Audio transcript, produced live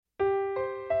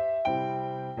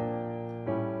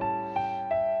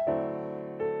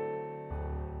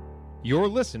You're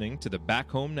listening to the Back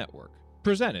Home Network,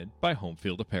 presented by Home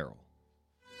Field Apparel.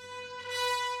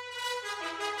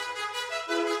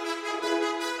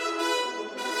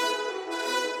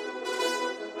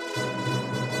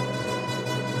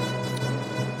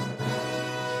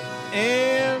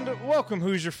 And welcome,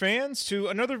 Hoosier fans, to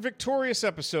another victorious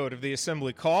episode of the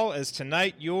Assembly Call, as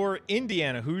tonight your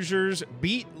Indiana Hoosiers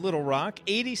beat Little Rock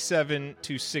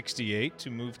 87-68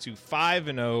 to move to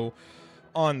 5-0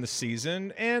 on the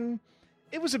season. And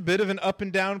it was a bit of an up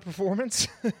and down performance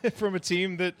from a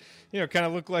team that, kind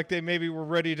of looked like they maybe were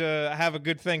ready to have a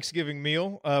good Thanksgiving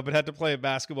meal, but had to play a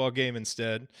basketball game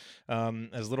instead,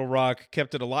 as Little Rock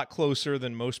kept it a lot closer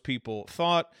than most people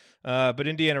thought. But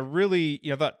Indiana really,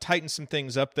 thought tightened some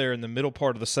things up there in the middle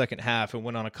part of the second half and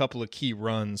went on a couple of key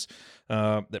runs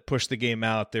that pushed the game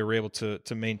out. They were able to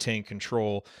maintain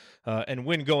control and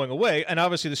win going away. And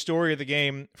obviously the story of the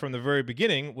game from the very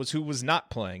beginning was who was not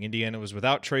playing. Indiana was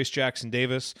without Trace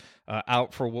Jackson-Davis,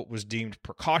 out for what was deemed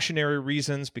precautionary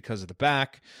reasons because of the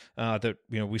back.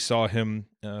 We saw him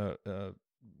kind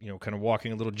of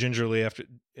walking a little gingerly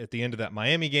at the end of that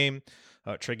Miami game.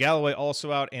 Trey Galloway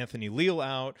also out, Anthony Leal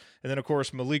out, and then, of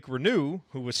course, Malik Renew,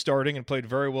 who was starting and played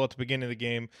very well at the beginning of the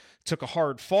game, took a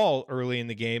hard fall early in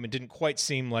the game and didn't quite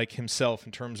seem like himself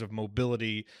in terms of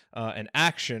mobility and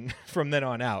action from then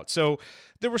on out. So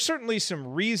there were certainly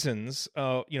some reasons,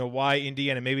 why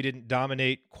Indiana maybe didn't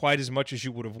dominate quite as much as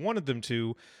you would have wanted them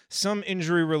to. Some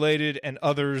injury-related, and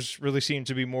others really seemed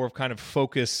to be more of kind of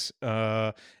focus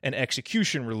and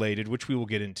execution-related, which we will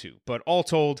get into. But all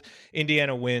told,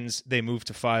 Indiana wins. They move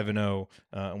to 5-0,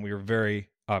 and we are very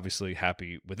obviously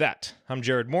happy with that. I'm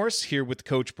Jared Morris, here with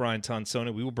Coach Brian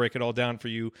Tonsoni. We will break it all down for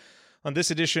you on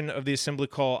this edition of the Assembly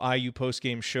Call IU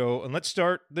Postgame Show. And let's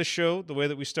start this show the way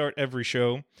that we start every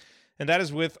show, and that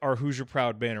is with our Hoosier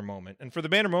Proud banner moment. And for the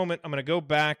banner moment, I'm going to go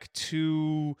back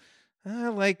to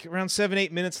around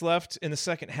 7-8 minutes left in the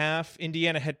second half.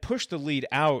 Indiana had pushed the lead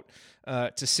out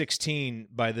to 16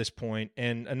 by this point,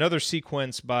 and another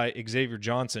sequence by Xavier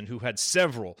Johnson, who had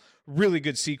several really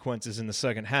good sequences in the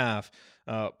second half,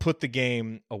 put the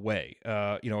game away.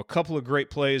 A couple of great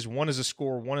plays, one as a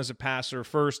scorer, one as a passer.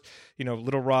 First,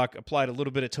 Little Rock applied a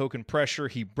little bit of token pressure.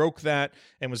 He broke that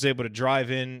and was able to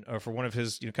drive in for one of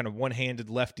his kind of one-handed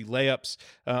lefty layups.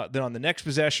 Then on the next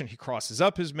possession, he crosses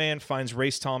up his man, finds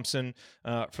Race Thompson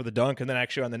for the dunk, and then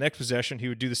actually on the next possession, he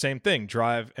would do the same thing,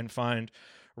 drive and find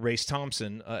Race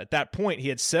Thompson. At that point, he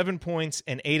had 7 points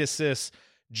and 8 assists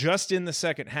just in the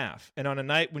second half. And on a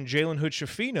night when Jalen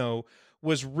Hood-Schifino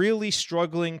was really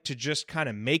struggling to just kind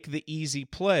of make the easy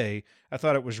play, I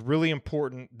thought it was really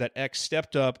important that X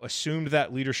stepped up, assumed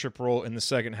that leadership role in the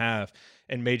second half,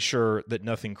 and made sure that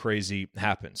nothing crazy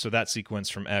happened. So that sequence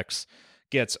from X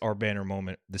gets our banner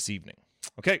moment this evening.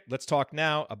 Okay, let's talk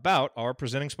now about our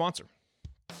presenting sponsor.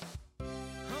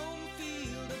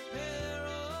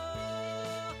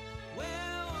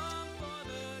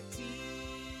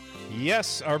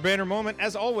 Yes, our banner moment,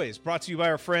 as always, brought to you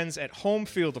by our friends at Home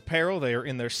Field Apparel. They are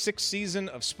in their 6th season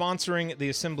of sponsoring the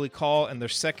Assembly Call and their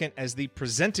 2nd as the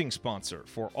presenting sponsor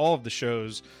for all of the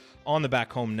shows on the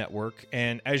Back Home Network.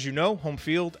 And as you know, Home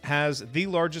Field has the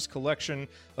largest collection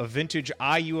of vintage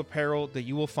IU apparel that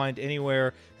you will find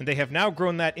anywhere, and they have now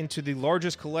grown that into the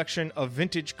largest collection of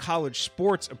vintage college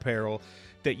sports apparel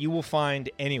that you will find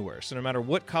anywhere. So no matter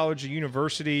what college or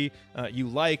university you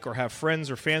like or have friends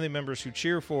or family members who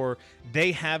cheer for,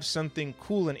 they have something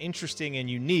cool and interesting and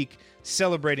unique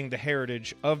celebrating the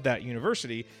heritage of that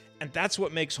university. And that's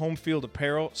what makes Home Field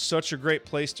Apparel such a great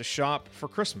place to shop for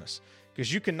Christmas,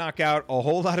 because you can knock out a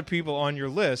whole lot of people on your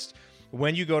list.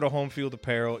 When you go to Home Field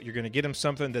Apparel, you're going to get them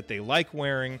something that they like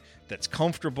wearing, that's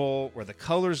comfortable, where the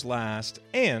colors last,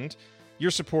 and you're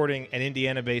supporting an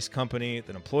Indiana-based company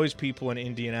that employs people in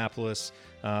Indianapolis,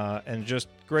 and just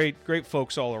great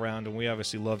folks all around, and we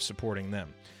obviously love supporting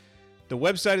them. The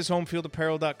website is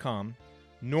homefieldapparel.com.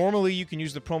 Normally, you can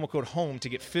use the promo code HOME to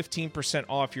get 15%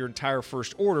 off your entire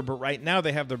first order, but right now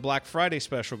they have their Black Friday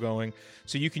special going,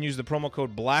 so you can use the promo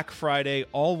code Black Friday,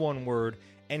 all one word,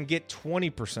 and get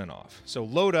 20% off. So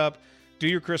load up, do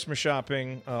your Christmas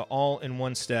shopping all in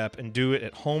one step, and do it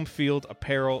at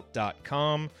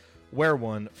homefieldapparel.com. Wear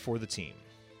one for the team.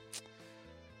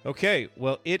 Okay,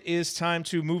 well, it is time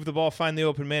to move the ball, find the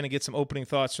open man, and get some opening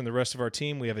thoughts from the rest of our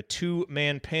team. We have a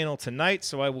 2-man panel tonight,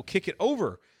 so I will kick it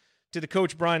over to the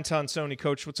coach, Brian Tonsoni.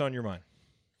 Coach, what's on your mind?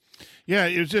 Yeah,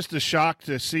 it was just a shock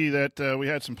to see that we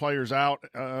had some players out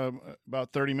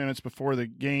about 30 minutes before the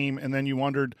game, and then you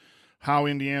wondered how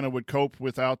Indiana would cope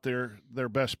without their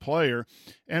best player.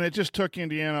 And it just took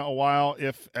Indiana a while,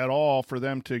 if at all, for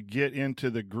them to get into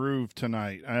the groove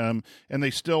tonight. And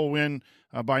they still win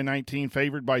by 19,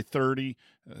 favored by 30.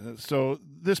 So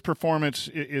this performance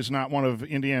is not one of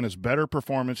Indiana's better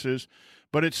performances,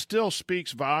 but it still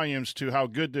speaks volumes to how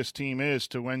good this team is,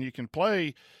 to when you can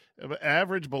play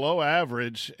average, below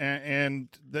average, and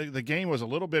the game was a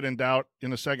little bit in doubt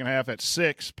in the second half at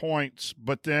 6 points,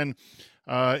 but then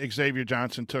Xavier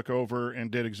Johnson took over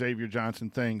and did Xavier Johnson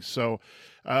things. So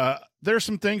there's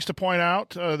some things to point out.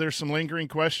 There's some lingering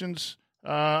questions,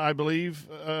 I believe,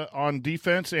 on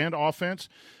defense and offense.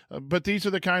 But these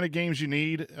are the kind of games you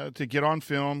need to get on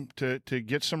film, to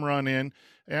get some run in.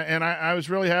 And I was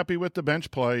really happy with the bench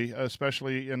play,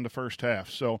 especially in the first half.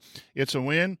 So it's a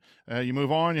win. You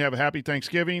move on, you have a happy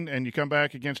Thanksgiving, and you come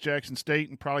back against Jackson State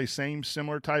in probably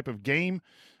similar type of game.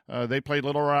 They played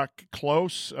Little Rock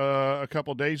close a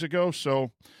couple days ago,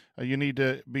 so you need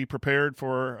to be prepared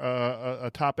for a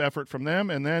top effort from them.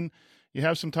 And then you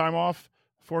have some time off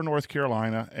for North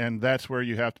Carolina, and that's where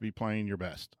you have to be playing your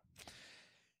best.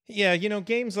 Yeah,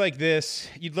 games like this,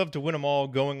 you'd love to win them all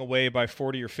going away by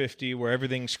 40 or 50, where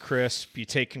everything's crisp, you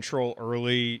take control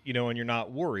early, and you're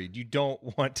not worried. You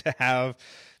don't want to have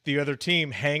the other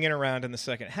team hanging around in the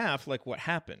second half like what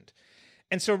happened.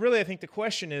 And so really I think the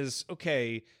question is,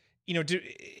 okay,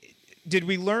 did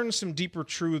we learn some deeper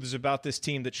truths about this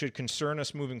team that should concern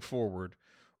us moving forward?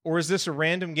 Or is this a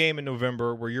random game in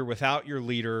November where you're without your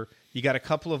leader, you got a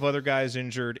couple of other guys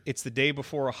injured, it's the day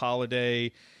before a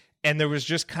holiday, and there was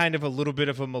just kind of a little bit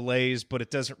of a malaise, but it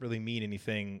doesn't really mean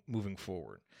anything moving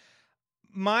forward?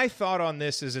 My thought on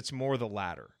this is it's more the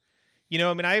latter.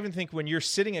 I even think when you're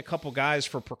sitting a couple guys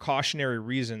for precautionary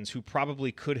reasons who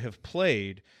probably could have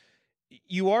played,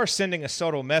 you are sending a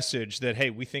subtle message that, hey,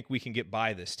 we think we can get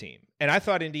by this team. And I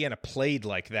thought Indiana played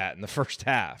like that in the first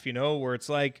half, where it's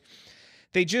like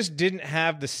they just didn't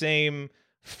have the same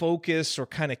focus or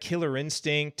kind of killer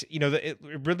instinct. It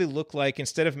really looked like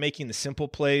instead of making the simple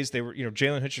plays, they were,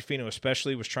 Jalen Hitchafino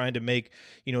especially was trying to make,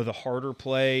 the harder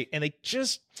play. And they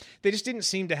just didn't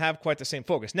seem to have quite the same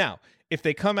focus. Now, if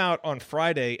they come out on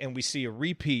Friday and we see a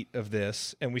repeat of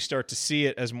this and we start to see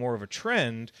it as more of a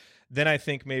trend, then I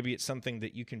think maybe it's something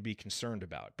that you can be concerned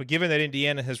about. But given that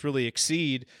Indiana has really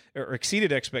exceeded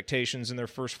expectations in their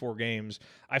first 4 games,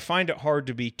 I find it hard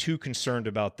to be too concerned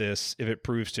about this if it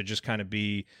proves to just kind of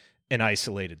be an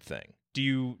isolated thing. Do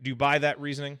you buy that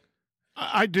reasoning?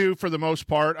 I do, for the most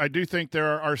part. I do think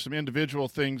there are some individual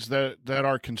things that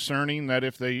are concerning, that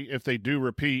if they do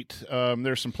repeat,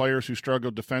 there's some players who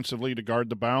struggled defensively to guard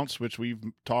the bounce, which we've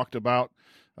talked about.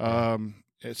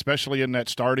 Especially in that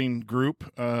starting group,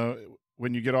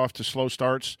 when you get off to slow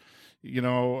starts,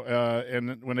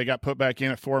 and when they got put back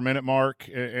in at 4-minute mark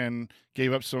and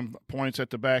gave up some points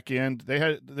at the back end,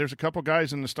 there's a couple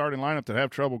guys in the starting lineup that have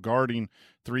trouble guarding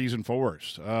 3s and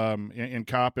 4s, in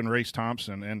Kopp and Race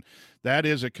Thompson, and that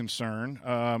is a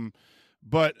concern.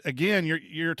 But again,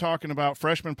 you're talking about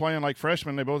freshmen playing like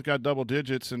freshmen. They both got double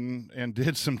digits and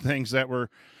did some things that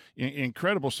were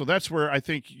incredible. So that's where I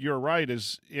think you're right,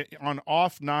 is on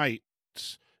off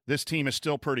nights, this team is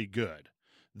still pretty good.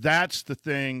 That's the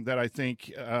thing that I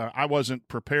think I wasn't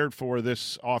prepared for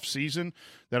this off season,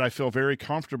 that I feel very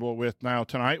comfortable with now.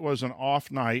 Tonight was an off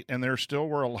night, and there still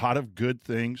were a lot of good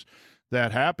things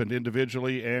that happened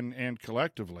individually and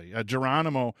collectively.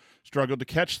 Geronimo struggled to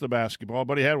catch the basketball,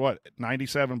 but he had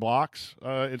 97 blocks,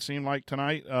 it seemed like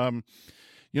tonight.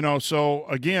 So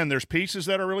again, there's pieces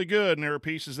that are really good, and there are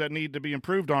pieces that need to be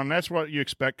improved on. That's what you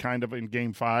expect kind of in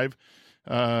Game 5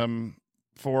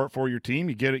 for your team.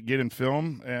 You get in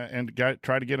film and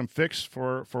try to get them fixed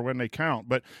for when they count.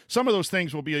 But some of those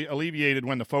things will be alleviated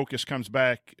when the focus comes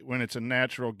back, when it's a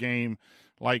natural game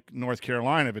like North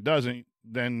Carolina. If it doesn't,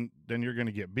 then you're going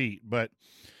to get beat. But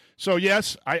so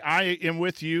yes, I am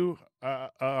with you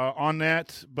on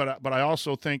that. But I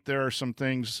also think there are some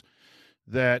things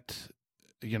that,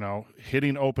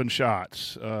 hitting open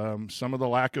shots, some of the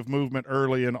lack of movement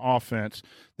early in offense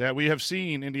that we have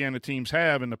seen Indiana teams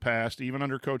have in the past, even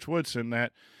under Coach Woodson,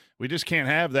 that we just can't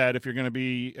have that if you're going to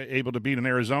be able to beat an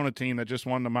Arizona team that just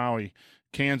won the Maui,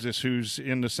 Kansas, who's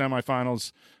in the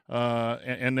semifinals,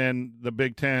 and then the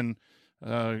Big Ten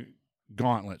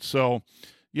gauntlet. So,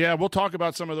 yeah, we'll talk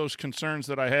about some of those concerns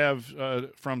that I have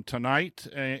from tonight,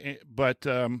 but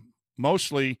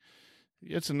mostly –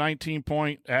 it's a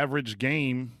 19-point average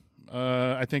game.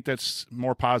 I think that's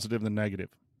more positive than negative.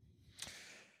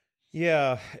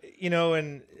 Yeah,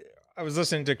 and I was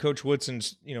listening to Coach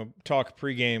Woodson's, talk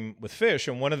pregame with Fish,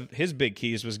 and one of his big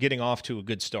keys was getting off to a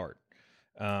good start.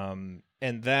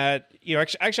 And that,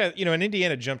 actually, and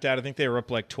Indiana jumped out. I think they were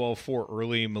up like 12-4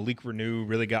 early. Malik Renew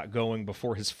really got going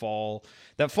before his fall.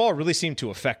 That fall really seemed to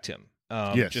affect him.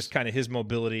 Yes. Just kind of his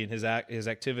mobility and his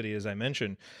activity, as I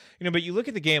mentioned. But you look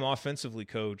at the game offensively,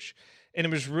 Coach, and it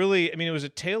was really, it was a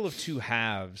tale of two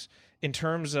halves in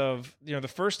terms of, the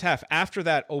first half after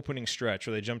that opening stretch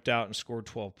where they jumped out and scored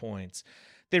 12 points.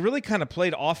 They really kind of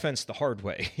played offense the hard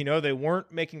way. They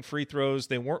weren't making free throws.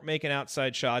 They weren't making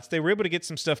outside shots. They were able to get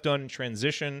some stuff done in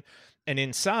transition and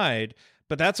inside,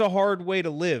 but that's a hard way to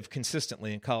live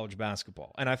consistently in college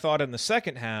basketball. And I thought in the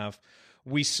second half,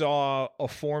 we saw a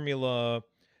formula.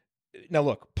 Now,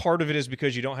 look, part of it is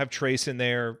because you don't have Trace in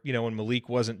there, and Malik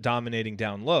wasn't dominating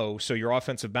down low, so your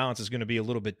offensive balance is going to be a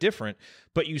little bit different.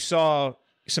 But you saw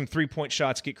some three-point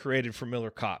shots get created for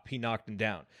Miller Kopp. He knocked them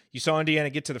down. You saw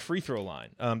Indiana get to the free throw line.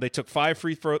 They took 5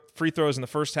 free throws in the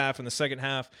first half. In the second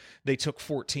half, they took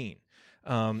 14.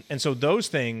 And so those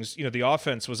things, the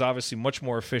offense was obviously much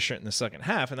more efficient in the second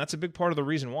half, and that's a big part of the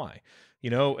reason why.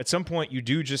 At some point, you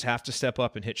do just have to step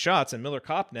up and hit shots, and Miller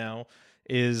Kopp now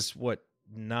is,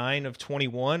 9 of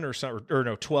 21 or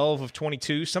 12 of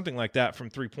 22, something like that from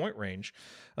three-point range.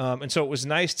 And so it was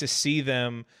nice to see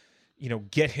them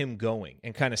get him going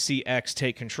and kind of see X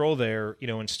take control there,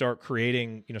 and start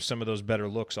creating, some of those better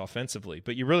looks offensively.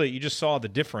 But you just saw the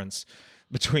difference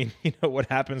between, what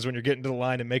happens when you're getting to the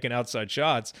line and making outside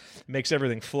shots. It makes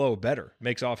everything flow better,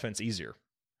 makes offense easier.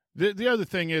 The other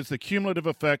thing is the cumulative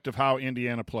effect of how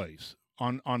Indiana plays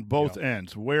on both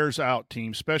ends wears out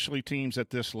teams, especially teams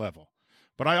at this level.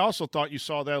 But I also thought you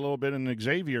saw that a little bit in the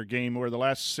Xavier game where the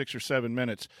last 6 or 7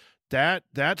 minutes,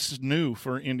 that's new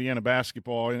for Indiana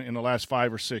basketball in the last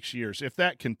 5 or 6 years. If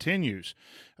that continues,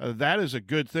 that is a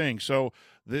good thing. So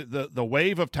the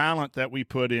wave of talent that we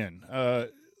put in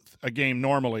a game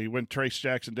normally when Trace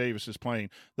Jackson Davis is playing,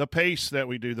 the pace that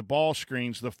we do, the ball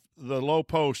screens, the low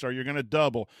post, are you going to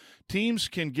double? Teams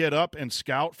can get up and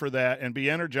scout for that and be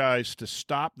energized to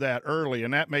stop that early,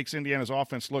 and that makes Indiana's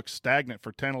offense look stagnant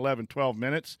for 10, 11, 12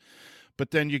 minutes.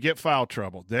 But then you get foul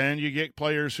trouble. Then you get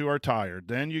players who are tired.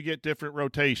 Then you get different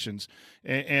rotations.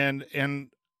 And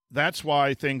that's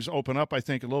why things open up, I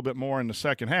think, a little bit more in the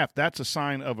second half. That's a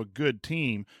sign of a good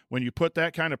team when you put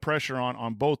that kind of pressure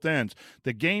on both ends.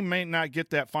 The game may not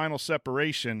get that final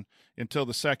separation until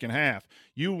the second half.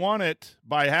 You won it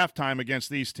by halftime against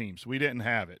these teams. We didn't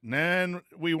have it. And then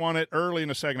we won it early in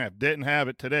the second half. Didn't have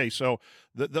it today. So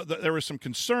there was some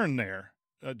concern there,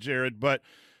 Jared, but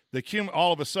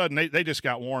all of a sudden they just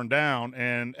got worn down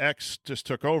and X just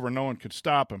took over. No one could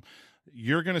stop them.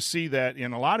 You're going to see that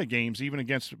in a lot of games, even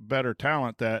against better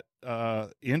talent, that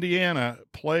Indiana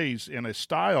plays in a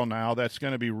style now that's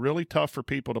going to be really tough for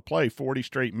people to play 40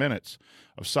 straight minutes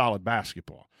of solid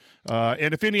basketball.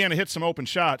 And if Indiana hits some open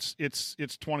shots, it's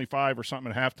 25 or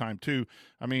something at halftime too.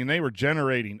 They were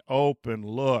generating open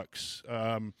looks,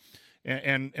 and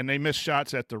they missed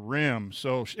shots at the rim.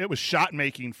 So it was shot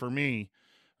making for me.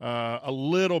 A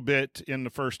little bit in the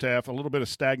first half, a little bit of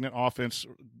stagnant offense,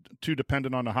 too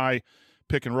dependent on the high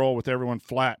pick and roll with everyone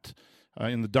flat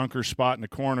in the dunker spot in the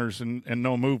corners and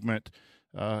no movement,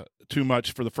 too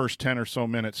much for the first 10 or so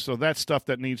minutes. So that's stuff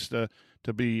that needs to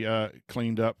be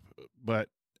cleaned up. But,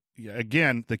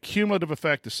 again, the cumulative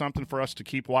effect is something for us to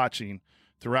keep watching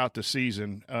throughout the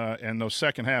season, and those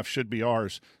second half should be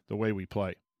ours the way we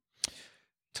play.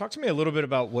 Talk to me a little bit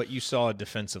about what you saw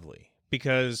defensively.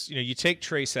 Because, you take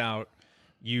Trace out,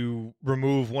 you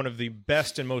remove one of the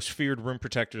best and most feared rim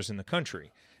protectors in the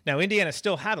country. Now, Indiana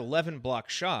still had 11 blocked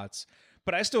shots,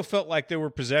 but I still felt like there were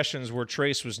possessions where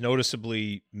Trace was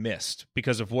noticeably missed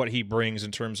because of what he brings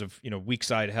in terms of, weak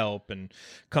side help and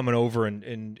coming over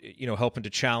and helping to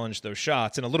challenge those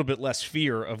shots, and a little bit less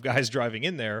fear of guys driving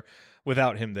in there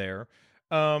without him there.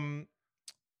 And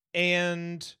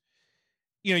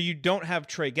you don't have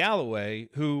Trey Galloway,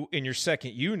 who in your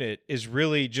second unit is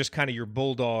really just kind of your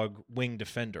bulldog wing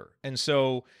defender. And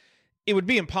so it would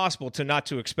be impossible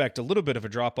to expect a little bit of a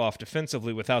drop-off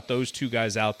defensively without those two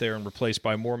guys out there and replaced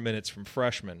by more minutes from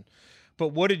freshmen. But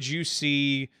what did you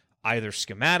see either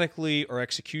schematically or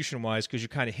execution-wise, because you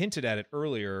kind of hinted at it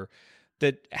earlier,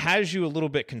 that has you a little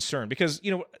bit concerned? Because,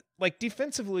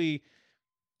 defensively,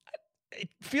 it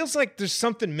feels like there's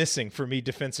something missing for me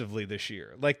defensively this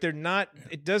year. Like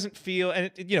it doesn't feel,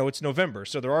 and it's November,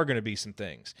 so there are going to be some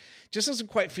things. Just doesn't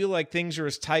quite feel like things are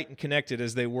as tight and connected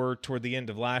as they were toward the end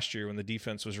of last year when the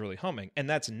defense was really humming. And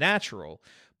that's natural.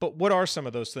 But what are some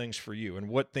of those things for you, and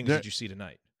what things did you see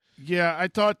tonight? Yeah, I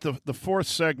thought the fourth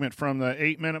segment from the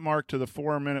 8-minute mark to the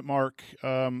 4-minute mark,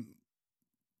 after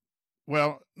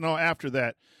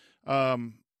that.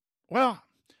 I'm not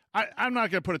going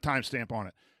to put a timestamp on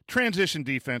it. transition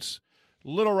defense.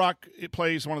 Little Rock, it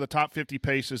plays one of the top 50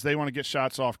 paces. They want to get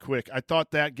shots off quick. I thought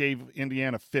that gave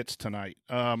Indiana fits tonight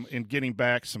in getting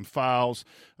back some fouls,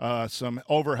 some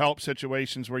overhelp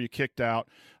situations where you kicked out.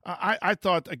 I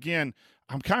thought, again,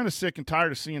 I'm kind of sick and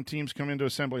tired of seeing teams come into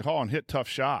Assembly Hall and hit tough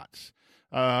shots.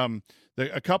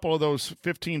 A couple of those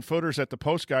 15-footers at the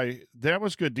post guy, that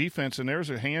was good defense, and there's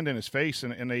a hand in his face,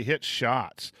 and they hit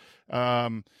shots.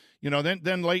 Then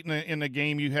late in the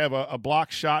game, you have a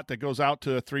block shot that goes out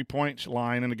to a three-point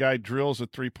line, and the guy drills a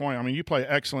three-point. I mean, you play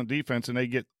excellent defense, and they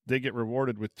get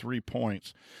rewarded with 3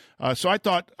 points. So I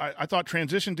thought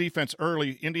transition defense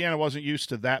early. Indiana wasn't used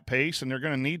to that pace, and they're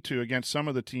going to need to against some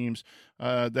of the teams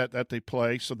that they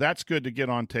play. So that's good to get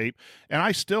on tape. And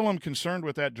I still am concerned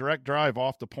with that direct drive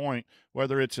off the point,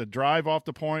 whether it's a drive off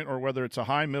the point or whether it's a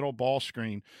high middle ball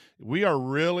screen. We are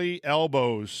really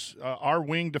elbows. Our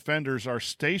wing defenders are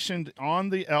stationed on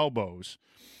the elbows,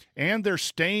 and they're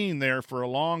staying there for a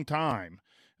long time.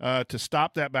 To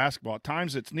stop that basketball. At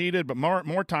times it's needed, but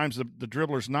more times the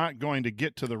dribbler's not going to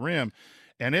get to the rim,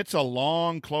 and it's a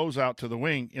long closeout to the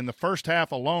wing. In the first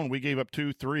half alone, we gave up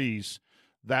 2 threes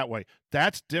that way.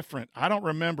 That's different. I don't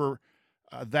remember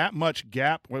that much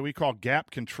gap, what we call gap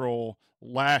control,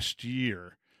 last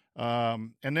year.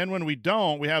 And then when we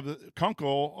don't, we have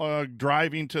Kunkel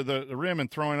driving to the rim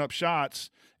and throwing up shots,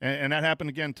 and that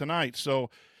happened again tonight. So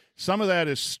some of that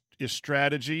is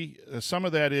strategy. Some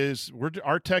of that is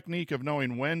our technique of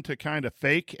knowing when to kind of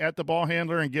fake at the ball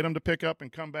handler and get them to pick up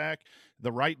and come back,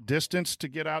 the right distance to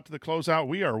get out to the closeout.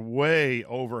 We are way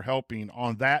over helping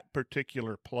on that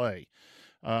particular play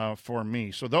for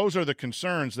me. So those are the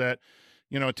concerns that,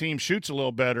 a team shoots a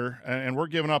little better and we're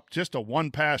giving up just a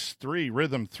 1-pass 3,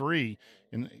 rhythm 3.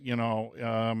 And,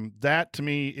 that to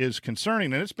me is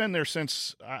concerning. And it's been there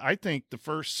since, I think,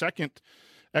 the second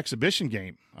exhibition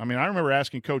game. I mean, I remember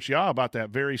asking Coach Yah about that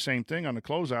very same thing on the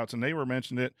closeouts, and they were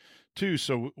mentioning it too.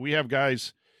 So we have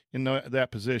guys in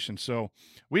that position. So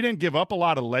we didn't give up a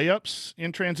lot of layups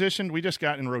in transition. We just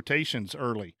got in rotations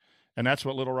early, and that's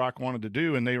what Little Rock wanted to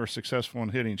do, and they were successful in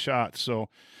hitting shots. So,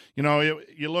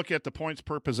 you look at the points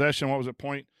per possession. What was it,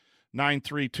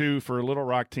 0.932 for a Little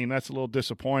Rock team? That's a little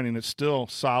disappointing. It's still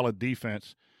solid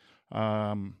defense.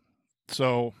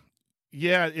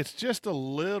 Yeah, it's just a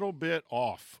little bit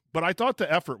off, but I thought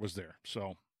the effort was there.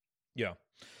 So, yeah.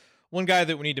 One guy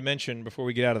that we need to mention before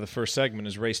we get out of the first segment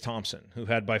is Race Thompson, who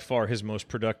had by far his most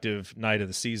productive night of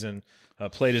the season,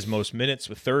 played his most minutes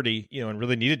with 30, and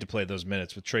really needed to play those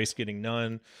minutes with Trace getting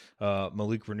none,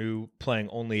 Malik Renew playing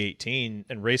only 18,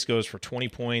 and Race goes for 20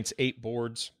 points, 8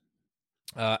 boards,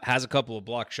 has a couple of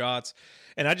block shots.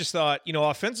 And I just thought,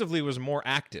 offensively was more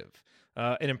active.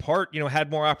 And in part,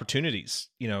 had more opportunities,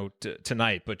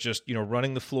 tonight, but just,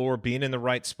 running the floor, being in the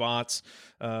right spots,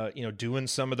 doing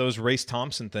some of those Race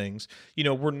Thompson things.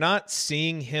 We're not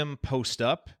seeing him post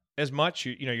up as much.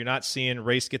 You're not seeing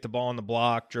Race get the ball on the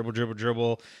block,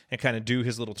 dribble, and kind of do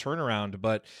his little turnaround,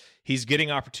 but he's getting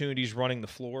opportunities running the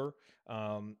floor.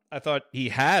 I thought he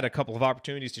had a couple of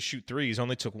opportunities to shoot threes,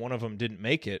 only took one of them, didn't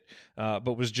make it,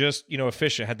 but was just,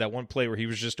 efficient. Had that one play where he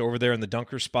was just over there in the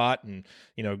dunker spot and,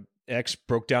 X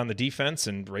broke down the defense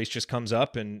and Race just comes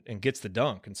up and gets the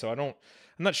dunk. And so I'm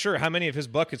not sure how many of his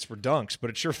buckets were dunks, but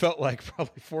it sure felt like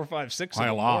probably 4, 5, 6 of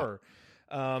them were.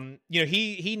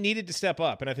 He needed to step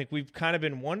up. And I think we've kind of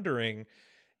been wondering,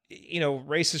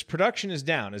 Race's production is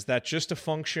down. Is that just a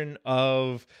function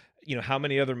of, how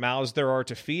many other mouths there are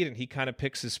to feed and he kind of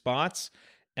picks his spots?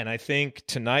 And I think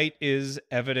tonight is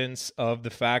evidence of the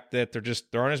fact that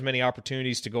there aren't as many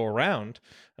opportunities to go around.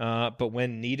 But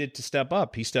when needed to step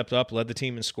up, he stepped up, led the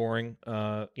team in scoring,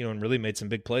 and really made some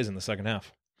big plays in the second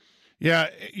half. Yeah,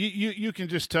 you can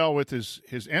just tell with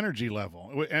his energy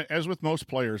level. As with most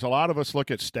players, a lot of us look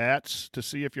at stats to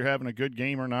see if you're having a good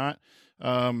game or not.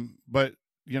 But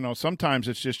sometimes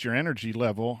it's just your energy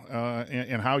level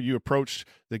and how you approach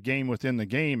the game within the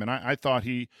game. And I thought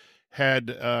he had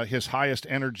his highest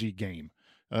energy game,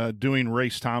 doing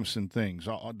Race Thompson things,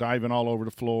 diving all over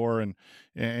the floor and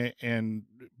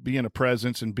being a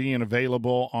presence and being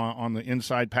available on the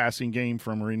inside passing game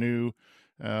from Renew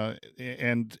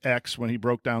and X when he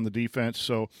broke down the defense.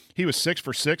 So he was 6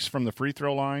 for 6 from the free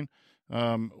throw line,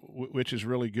 which is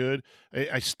really good.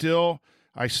 I still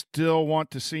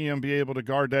want to see him be able to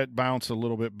guard that bounce a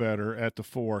little bit better at the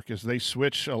 4 because they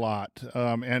switch a lot.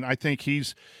 And I think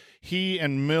he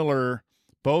and Miller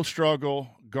both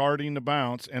struggle guarding the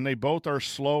bounce, and they both are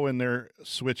slow in their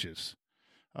switches.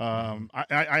 I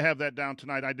have that down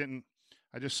tonight.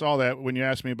 I just saw that when you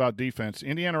asked me about defense.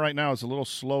 Indiana right now is a little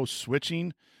slow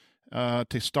switching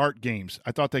to start games.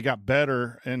 I thought they got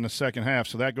better in the second half,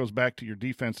 so that goes back to your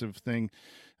defensive thing.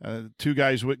 two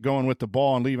guys going with the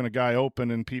ball and leaving a guy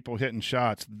open and people hitting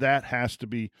shots. That has to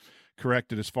be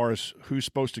corrected as far as who's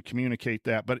supposed to communicate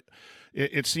that. But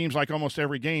it seems like almost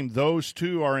every game, those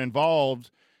two are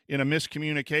involved in a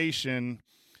miscommunication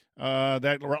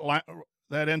that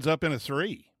ends up in a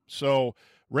three. So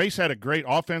Race had a great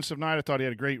offensive night. I thought he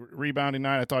had a great rebounding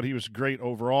night. I thought he was great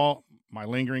overall. My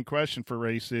lingering question for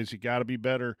Race is you got to be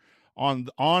better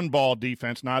on ball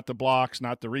defense, not the blocks,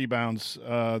 not the rebounds.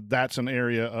 That's an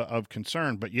area of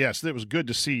concern. But, yes, it was good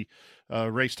to see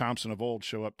Race Thompson of old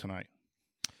show up tonight.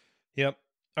 Yep.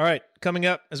 All right, coming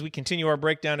up as we continue our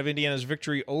breakdown of Indiana's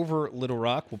victory over Little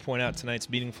Rock, we'll point out tonight's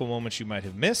meaningful moments you might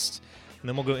have missed. And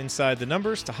then we'll go inside the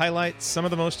numbers to highlight some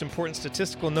of the most important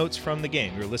statistical notes from the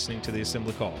game. You're listening to the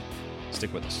Assembly Call.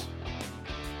 Stick with us.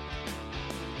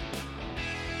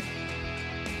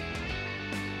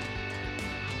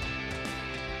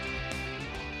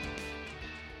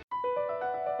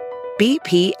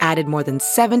 BP added more than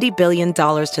 $70 billion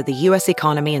to the U.S.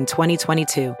 economy in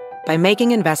 2022 by making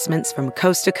investments from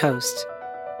coast to coast.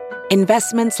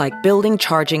 Investments like building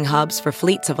charging hubs for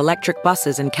fleets of electric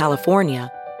buses in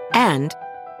California and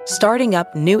starting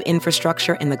up new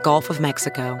infrastructure in the Gulf of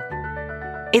Mexico.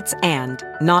 It's and,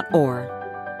 not or.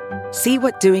 See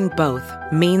what doing both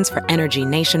means for energy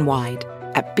nationwide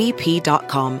at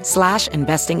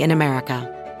bp.com/investing in America.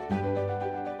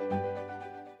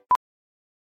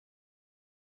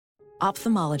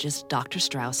 Ophthalmologist Dr.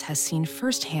 Strauss has seen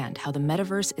firsthand how the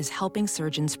metaverse is helping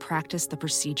surgeons practice the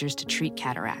procedures to treat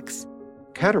cataracts.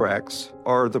 Cataracts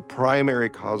are the primary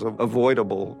cause of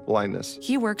avoidable blindness.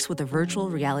 He works with a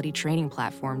virtual reality training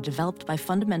platform developed by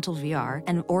Fundamental VR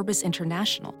and Orbis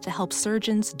International to help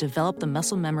surgeons develop the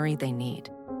muscle memory they need.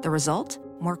 The result?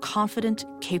 More confident,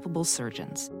 capable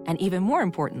surgeons. And even more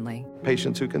importantly,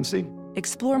 patients who can see.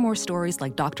 Explore more stories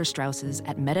like Dr. Strauss's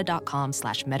at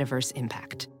meta.com/metaverse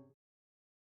impact.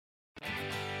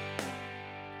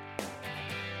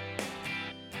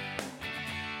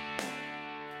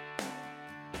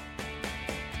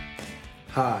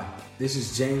 Hi, this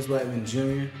is James Blackman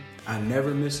Jr. I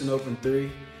never miss an open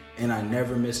three, and I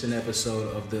never miss an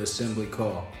episode of the Assembly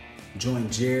Call. Join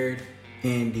Jared,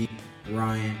 Andy,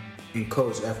 Ryan, and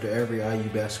Coach after every IU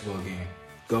basketball game.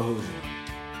 Go Hoosiers.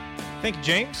 Thank you,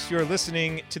 James. You're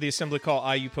listening to the Assembly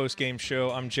Call IU Postgame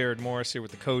Show. I'm Jared Morris here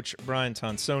with the coach, Brian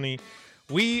Tonsoni.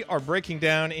 We are breaking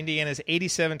down Indiana's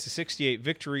 87-68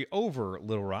 victory over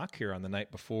Little Rock here on the night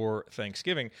before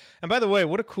Thanksgiving. And by the way,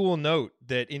 what a cool note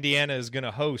that Indiana is going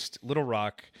to host Little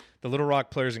Rock, the Little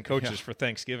Rock players and coaches for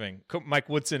Thanksgiving. Mike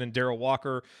Woodson and Darrell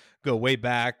Walker go way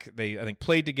back. They, I think,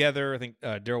 played together. I think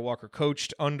Darrell Walker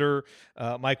coached under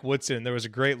Mike Woodson. There was a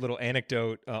great little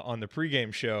anecdote on the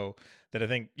pregame show that I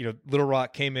think, Little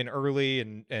Rock came in early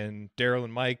and Darrell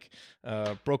and Mike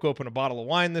broke open a bottle of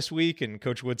wine this week, and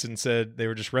Coach Woodson said they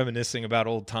were just reminiscing about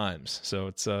old times. So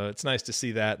it's nice to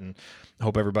see that, and I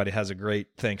hope everybody has a great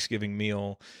Thanksgiving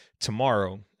meal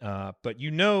tomorrow. But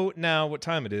now what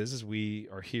time it is as we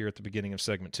are here at the beginning of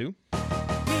segment 2.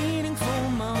 Meaningful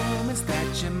moments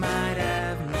that you might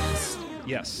have missed.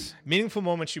 Yes, meaningful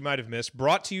moments you might have missed,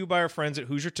 brought to you by our friends at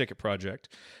Hoosier Ticket Project,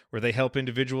 where they help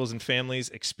individuals and families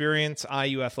experience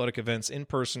IU athletic events in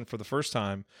person for the first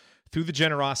time through the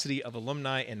generosity of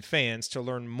alumni and fans. To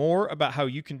learn more about how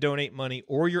you can donate money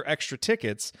or your extra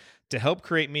tickets to help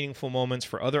create meaningful moments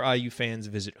for other IU fans,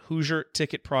 visit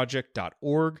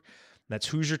HoosierTicketProject.org. That's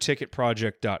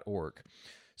HoosierTicketProject.org.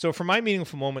 So for my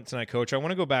meaningful moment tonight, Coach, I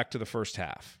want to go back to the first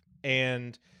half.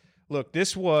 And look,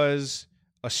 this was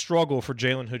a struggle for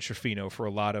Jalen Hood-Schifino for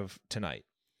a lot of tonight.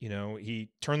 He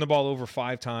turned the ball over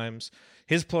 5 times.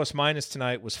 His plus-minus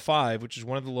tonight was 5, which is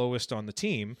one of the lowest on the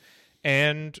team.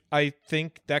 And I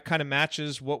think that kind of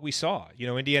matches what we saw.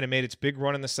 Indiana made its big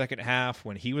run in the second half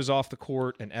when he was off the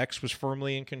court and X was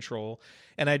firmly in control.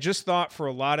 And I just thought for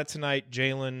a lot of tonight,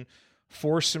 Jalen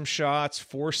forced some shots,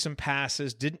 forced some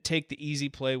passes, didn't take the easy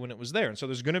play when it was there. And so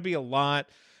there's going to be a lot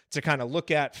to kind of look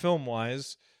at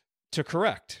film-wise to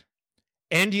correct.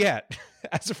 And yet,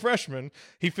 as a freshman,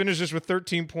 he finishes with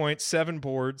 13 points, 7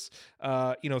 boards,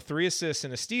 3 assists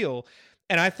and a steal.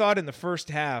 And I thought in the first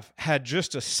half had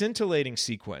just a scintillating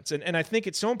sequence. And I think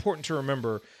it's so important to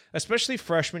remember, especially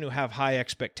freshmen who have high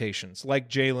expectations, like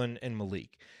Jalen and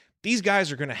Malik. These guys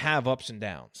are going to have ups and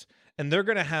downs, and they're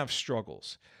going to have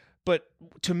struggles. But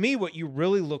to me, what you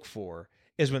really look for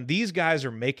is when these guys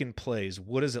are making plays,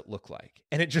 what does it look like?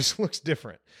 And it just looks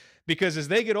different. Because as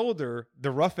they get older,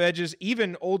 the rough edges,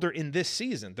 even older in this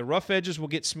season, the rough edges will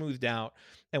get smoothed out,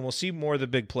 and we'll see more of the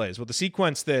big plays. Well, the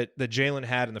sequence that Jalen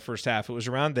had in the first half, it was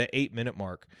around the 8-minute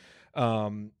mark.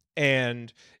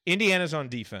 And Indiana's on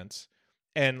defense,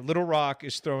 and Little Rock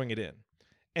is throwing it in.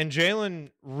 and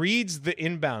Jalen reads the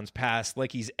inbounds pass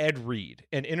like he's Ed Reed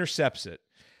and intercepts it,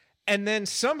 and then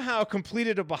somehow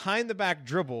completed a behind-the-back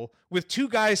dribble with two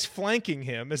guys flanking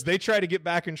him as they try to get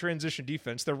back in transition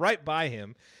defense. They're right by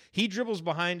him. He dribbles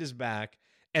behind his back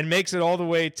and makes it all the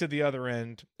way to the other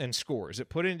end and scores. It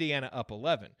put Indiana up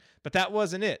 11. But that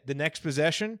wasn't it. The next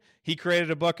possession, he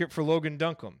created a bucket for Logan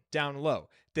Duncombe down low.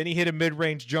 Then he hit a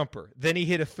mid-range jumper. Then he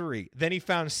hit a three. Then he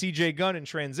found CJ Gunn in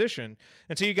transition.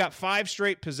 And so you got 5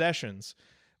 straight possessions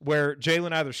where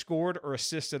Jalen either scored or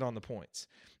assisted on the points.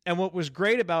 And what was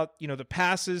great about, the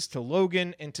passes to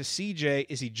Logan and to CJ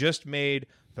is he just made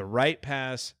the right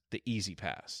pass, the easy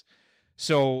pass.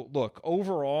 So, look,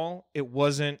 overall, it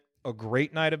wasn't a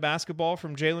great night of basketball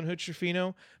from Jalen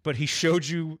Hood-Schifino, but he showed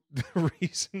you the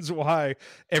reasons why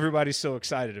everybody's so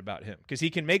excited about him, because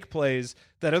he can make plays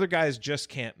that other guys just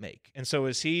can't make. And so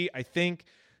as he, I think,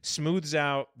 smooths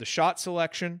out the shot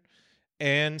selection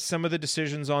and some of the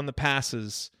decisions on the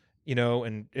passes,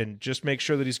 and just make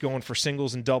sure that he's going for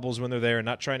singles and doubles when they're there and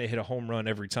not trying to hit a home run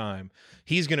every time,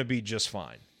 he's going to be just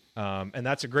fine. And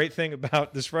that's a great thing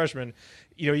about this freshman.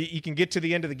 You can get to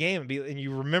the end of the game and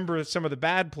you remember some of the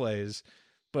bad plays,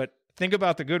 but think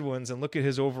about the good ones and look at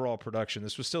his overall production.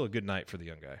 This was still a good night for the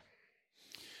young guy.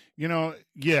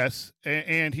 Yes,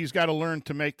 and he's got to learn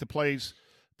to make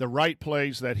the right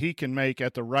plays that he can make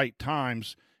at the right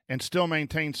times and still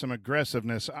maintain some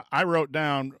aggressiveness. I wrote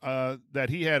down that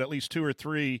he had at least 2 or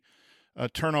 3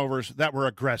 turnovers that were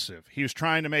aggressive. He was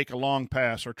trying to make a long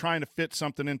pass or trying to fit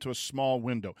something into a small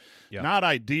window. Yep. Not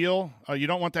ideal. You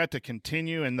don't want that to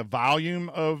continue in the volume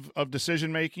of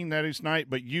decision-making that is night,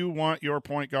 but you want your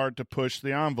point guard to push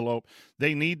the envelope.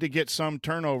 They need to get some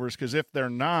turnovers, because if they're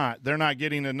not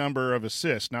getting a number of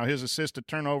assists. Now, his assist to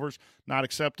turnovers, not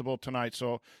acceptable tonight.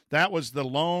 So that was the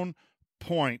lone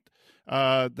point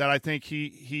that I think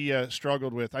he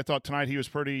struggled with. I thought tonight he was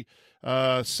pretty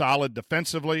solid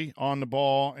defensively on the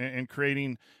ball and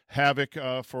creating havoc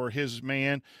for his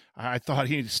man. I thought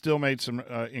he still made some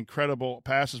incredible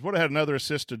passes. Would have had another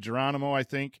assist to Geronimo, I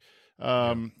think.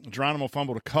 Geronimo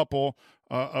fumbled a couple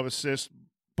of assists,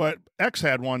 but X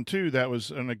had one too that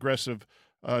was an aggressive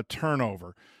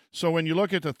turnover. So when you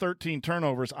look at the 13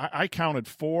 turnovers, I counted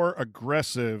 4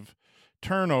 aggressive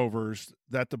turnovers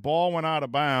that the ball went out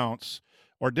of bounds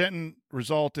or didn't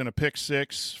result in a pick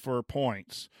six for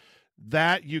points.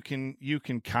 That you can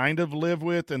kind of live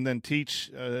with and then teach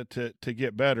to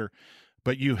get better.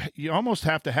 But you almost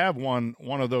have to have one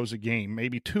of those a game,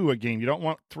 maybe 2 a game. You don't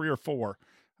want 3 or 4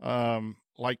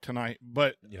 like tonight.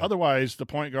 But otherwise, the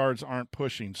point guards aren't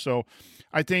pushing. So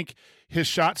I think his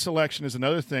shot selection is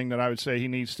another thing that I would say he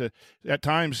needs to – at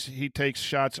times he takes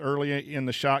shots early in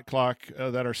the shot clock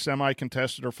that are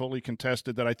semi-contested or fully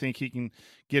contested that I think he can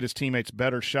get his teammates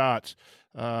better shots.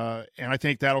 And I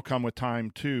think that'll come with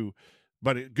time too.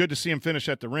 But good to see him finish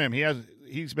at the rim.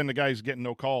 He's been the guy who's getting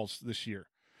no calls this year.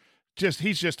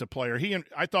 He's just a player.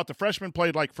 I thought the freshmen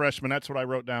played like freshmen. That's what I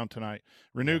wrote down tonight.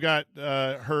 Renew got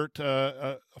hurt,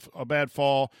 a bad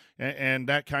fall, and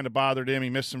that kind of bothered him. He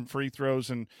missed some free throws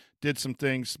and did some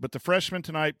things. But the freshmen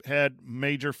tonight had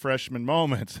major freshman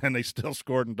moments, and they still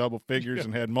scored in double figures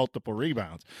and had multiple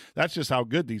rebounds. That's just how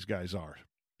good these guys are.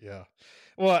 Yeah.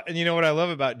 Well, and you know what I love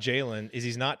about Jalen is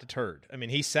he's not deterred. I mean,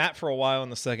 he sat for a while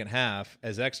in the second half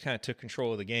as X kind of took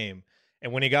control of the game.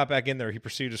 And when he got back in there, he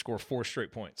proceeded to score 4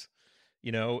 straight points.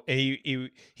 And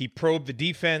he probed the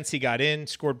defense. He got in,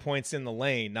 scored points in the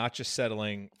lane, not just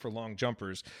settling for long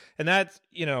jumpers. And that's,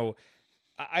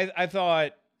 I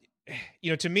thought,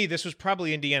 to me, this was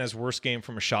probably Indiana's worst game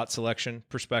from a shot selection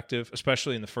perspective,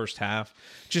 especially in the first half.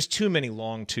 Just too many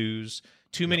long twos,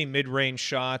 too many mid-range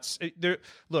shots.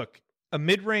 Look, a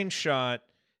mid-range shot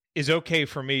is okay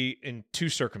for me in 2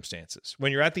 circumstances.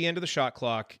 When you're at the end of the shot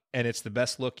clock and it's the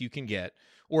best look you can get,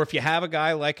 or if you have a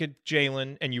guy like a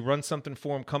Jalen and you run something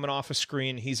for him coming off a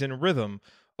screen, he's in a rhythm,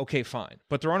 okay, fine.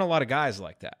 But there aren't a lot of guys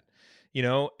like that,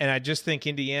 and I just think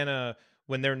Indiana,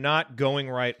 when they're not going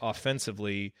right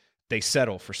offensively, they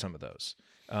settle for some of those.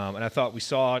 And I thought we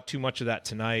saw too much of that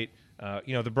tonight.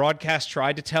 The broadcast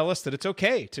tried to tell us that it's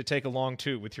okay to take a long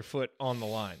 2 with your foot on the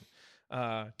line.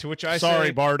 To which I Sorry,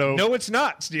 say, Bardo. No, it's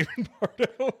not, Stephen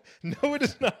Bardo. No, it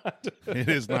is not. It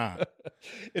is not.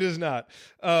 It is not.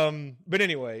 But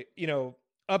anyway,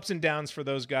 ups and downs for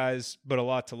those guys, but a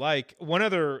lot to like. One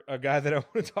other guy that I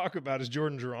want to talk about is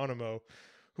Jordan Geronimo,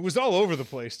 who was all over the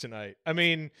place tonight. I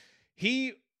mean,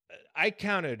 I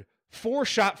counted 4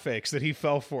 shot fakes that he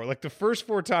fell for. Like the first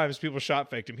 4 times people shot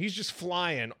faked him, he's just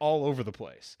flying all over the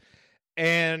place.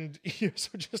 And so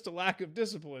just a lack of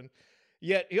discipline.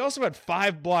 Yet he also had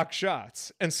 5 blocked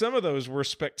shots, and some of those were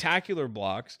spectacular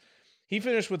blocks. He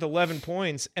finished with 11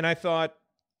 points, and I thought,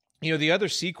 the other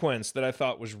sequence that I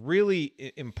thought was really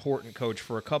important, Coach,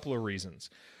 for a couple of reasons,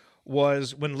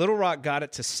 was when Little Rock got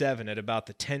it to 7 at about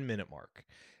the 10-minute mark.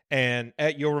 And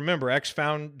you'll remember, X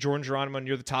found Jordan Geronimo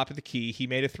near the top of the key. He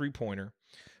made a three-pointer.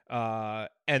 And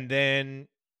then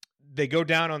they go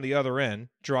down on the other end.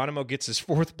 Geronimo gets his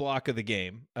 4th block of the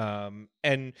game.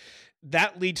 And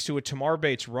that leads to a Tamar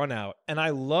Bates run out. And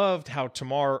I loved how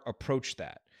Tamar approached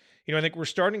that. I think we're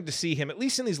starting to see him, at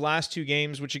least in these last 2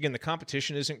 games, which, again, the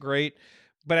competition isn't great,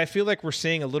 but I feel like we're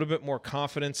seeing a little bit more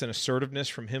confidence and assertiveness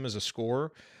from him as a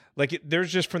scorer.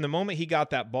 There's just, from the moment he got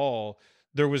that ball,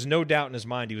 there was no doubt in his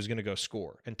mind he was going to go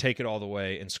score and take it all the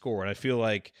way and score. And I feel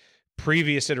like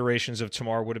previous iterations of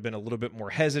Tamar would have been a little bit more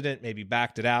hesitant, maybe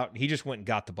backed it out. He just went and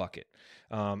got the bucket.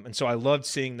 And so I loved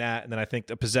seeing that. And then I think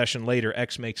the possession later,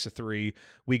 X makes a 3,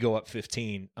 we go up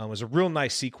 15. It was a real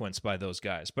nice sequence by those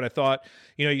guys. But I thought,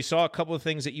 you saw a couple of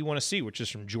things that you want to see, which is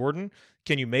from Jordan.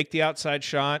 Can you make the outside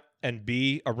shot and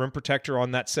be a rim protector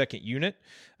on that second unit?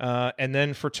 And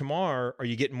then for Tamar, are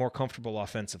you getting more comfortable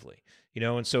offensively?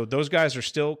 And so those guys are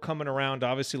still coming around.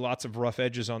 Obviously, lots of rough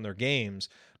edges on their games,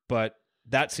 but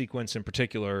that sequence in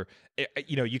particular,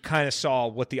 you kind of saw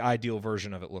what the ideal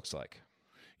version of it looks like.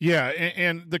 Yeah,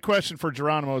 and the question for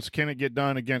Geronimo is, can it get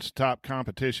done against top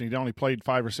competition? He only played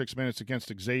 5 or 6 minutes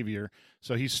against Xavier,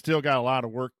 so he's still got a lot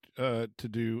of work to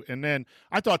do. And then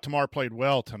I thought Tamar played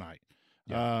well tonight.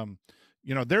 Yeah.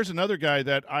 There's another guy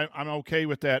that I'm okay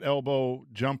with that elbow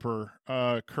jumper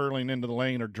curling into the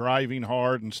lane or driving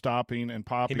hard and stopping and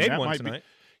popping. He made one tonight.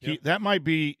 That might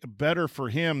be better for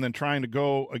him than trying to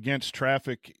go against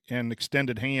traffic and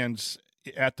extended hands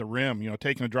at the rim,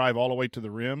 taking a drive all the way to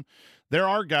the rim. There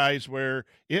are guys where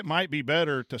it might be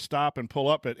better to stop and pull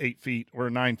up at 8 feet or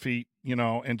 9 feet,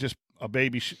 and just a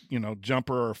baby,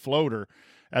 jumper or a floater,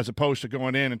 as opposed to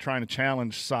going in and trying to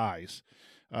challenge size.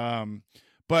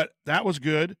 But that was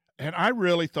good. And I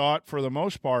really thought, for the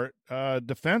most part,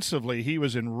 defensively, he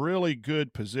was in really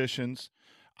good positions.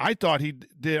 I thought he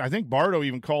did. I think Bardo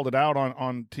even called it out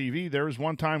on TV. There was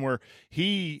one time where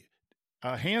he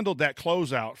handled that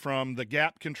closeout from the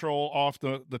gap control off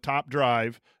the top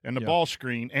drive and the ball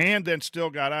screen, and then still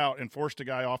got out and forced a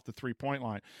guy off the three-point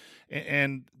line.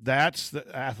 And that's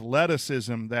the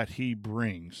athleticism that he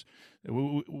brings.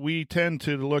 We tend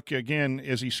to look, again,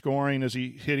 is he scoring, is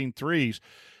he hitting threes?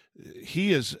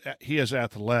 He is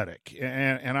athletic,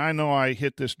 and I know I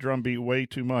hit this drumbeat way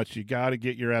too much. You got to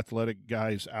get your athletic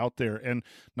guys out there, and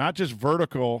not just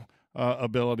vertical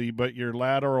ability, but your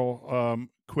lateral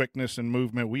quickness and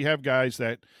movement. We have guys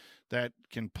that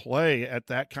can play at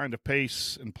that kind of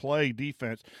pace and play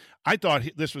defense. I thought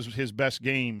this was his best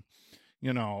game.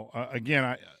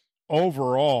 Again,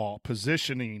 overall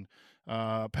positioning,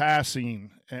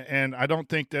 passing, and I don't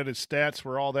think that his stats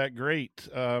were all that great.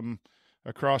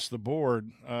 Across the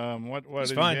board, what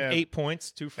it's fine. 8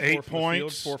 points, 2 for 4 from the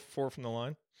field, 4 for 4 from the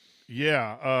line.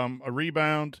 Yeah, a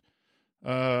rebound,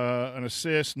 an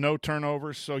assist, no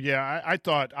turnovers. So yeah, I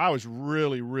thought I was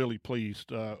really, really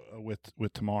pleased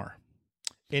with Tamar.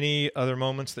 Any other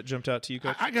moments that jumped out to you,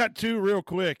 Coach? I got 2 real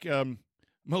quick.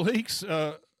 Malik's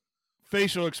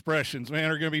facial expressions, man,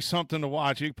 are going to be something to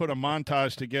watch. You can put a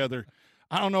montage together.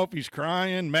 I don't know if he's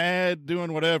crying, mad,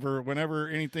 doing whatever, whenever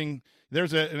anything.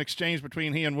 There's an exchange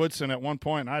between he and Woodson at one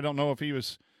point, and I don't know if he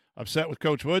was upset with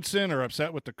Coach Woodson or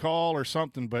upset with the call or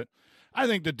something, but I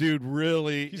think the dude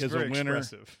really is a winner.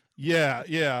 Expressive.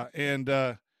 Yeah. And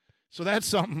so that's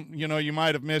something, you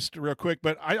might have missed real quick.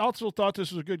 But I also thought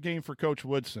this was a good game for Coach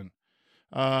Woodson.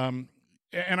 And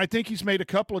I think he's made a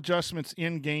couple adjustments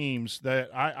in games that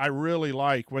I really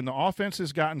like. When the offense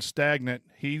has gotten stagnant,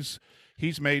 he's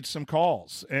made some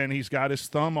calls, and he's got his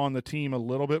thumb on the team a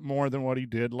little bit more than what he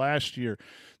did last year.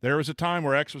 There was a time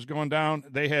where X was going down.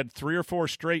 They had 3 or 4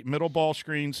 straight middle ball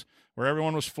screens where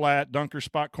everyone was flat, dunker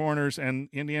spot corners, and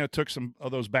Indiana took some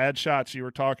of those bad shots you were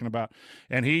talking about.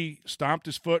 And he stomped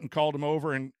his foot and called him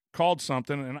over and called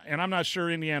something. And I'm not sure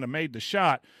Indiana made the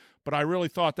shot, but I really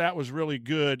thought that was really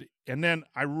good. And then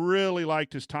I really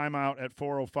liked his timeout at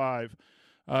 4:05.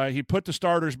 He put the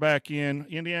starters back in.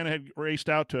 Indiana had raced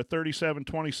out to a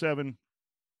 37-27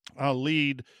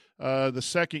 lead. The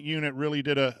second unit really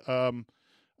did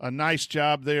a nice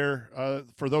job there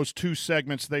for those 2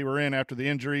 segments they were in after the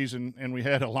injuries, and we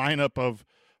had a lineup of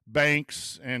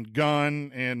Banks and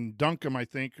Gunn and Duncombe, I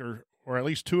think, or at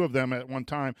least 2 of them at one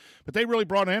time. But they really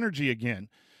brought energy again.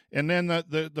 And then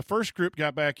the first group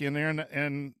got back in there,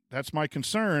 and that's my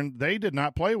concern. They did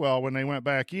not play well when they went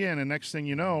back in, and next thing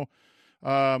you know,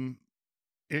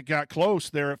 it got close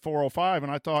there at 4:05,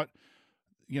 and I thought,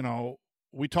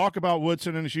 we talk about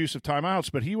Woodson and his use of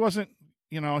timeouts, but he wasn't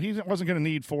he wasn't going to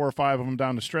need 4 or 5 of them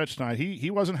down the stretch tonight. He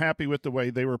wasn't happy with the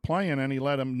way they were playing, and he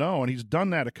let them know, and he's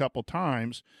done that a couple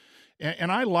times,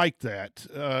 and I like that.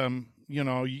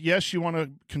 Yes, you want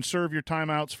to conserve your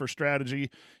timeouts for strategy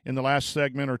in the last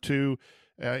segment or two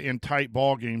in tight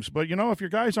ball games, but if your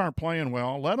guys aren't playing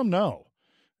well, let them know.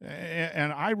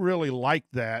 And I really like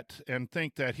that and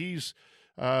think that he's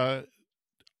been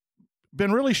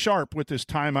really sharp with his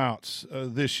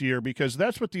timeouts this year, because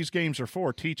that's what these games are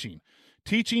for, teaching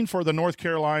for the North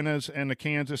Carolinas and the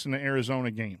Kansas and the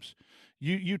Arizona games.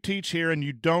 You teach here, and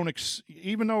you don't,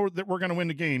 even though that we're going to win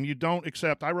the game, you don't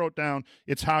accept. I wrote down,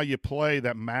 it's how you play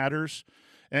that matters.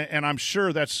 And I'm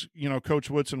sure that's, Coach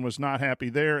Woodson was not happy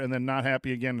there, and then not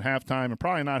happy again at halftime, and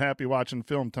probably not happy watching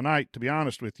film tonight, to be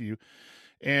honest with you.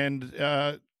 And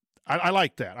I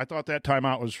like that. I thought that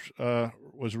timeout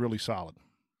was really solid.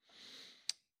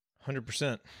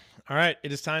 100%. All right,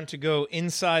 it is time to go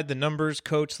inside the numbers.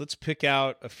 Coach, let's pick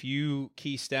out a few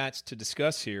key stats to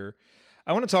discuss here.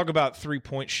 I want to talk about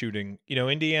three-point shooting.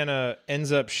 Indiana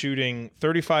ends up shooting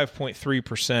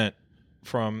 35.3%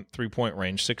 from three-point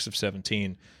range, 6 of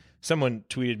 17. Someone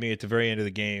tweeted me at the very end of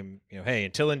the game, hey,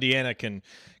 until Indiana can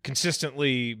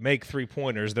consistently make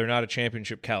three-pointers, they're not a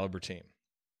championship caliber team.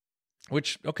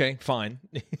 Which, okay, fine.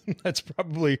 That's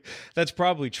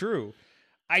probably true.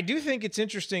 I do think it's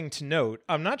interesting to note,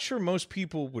 I'm not sure most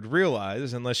people would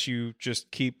realize, unless you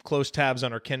just keep close tabs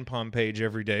on our KenPom page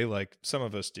every day like some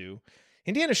of us do,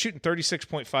 Indiana's shooting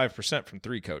 36.5% from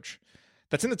three, Coach.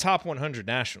 That's in the top 100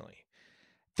 nationally.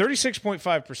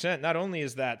 36.5%, not only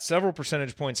is that several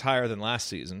percentage points higher than last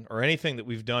season or anything that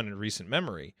we've done in recent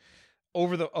memory,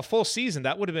 over a full season,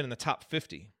 that would have been in the top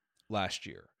 50 last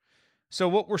year. So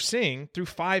what we're seeing through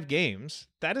 5 games,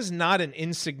 that is not an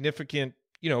insignificant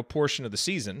portion of the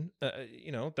season.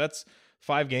 That's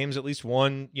 5 games, at least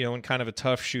one, in kind of a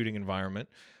tough shooting environment.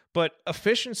 But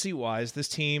efficiency-wise, this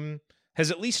team has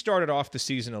at least started off the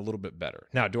season a little bit better.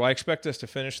 Now, do I expect us to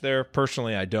finish there?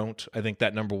 Personally, I don't. I think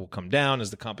that number will come down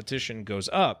as the competition goes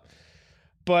up.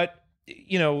 But,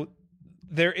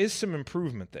 there is some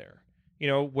improvement there.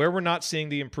 Where we're not seeing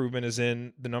the improvement is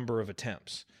in the number of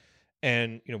attempts.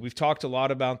 And, we've talked a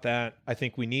lot about that. I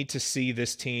think we need to see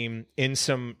this team in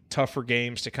some tougher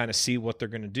games to kind of see what they're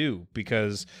going to do,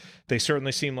 because they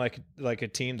certainly seem like a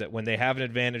team that when they have an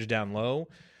advantage down low,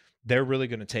 they're really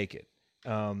going to take it.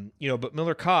 But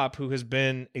Miller Kopp, who has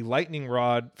been a lightning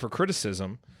rod for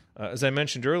criticism, as I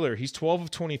mentioned earlier, he's 12 of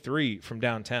 23 from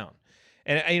downtown.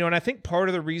 And I think part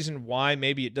of the reason why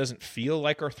maybe it doesn't feel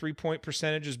like our 3-point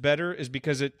percentage is better is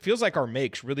because it feels like our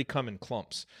makes really come in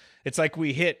clumps. It's like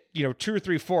we hit, 2 or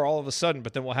 3, 4 all of a sudden,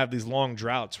 but then we'll have these long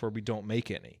droughts where we don't make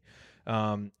any.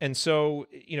 And so,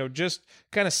 just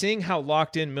kind of seeing how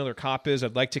locked in Miller Kopp is,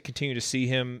 I'd like to continue to see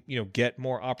him, get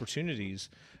more opportunities.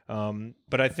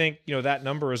 But I think, that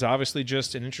number is obviously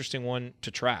just an interesting one to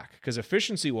track, because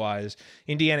efficiency-wise,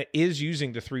 Indiana is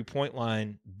using the 3-point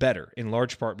line better, in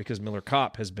large part because Miller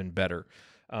Kopp has been better.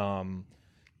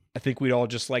 I think we'd all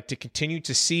just like to continue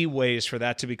to see ways for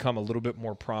that to become a little bit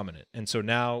more prominent. And so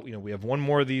now, we have one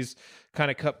more of these kind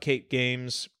of cupcake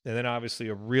games, and then obviously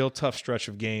a real tough stretch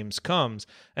of games comes,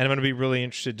 and I'm going to be really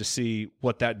interested to see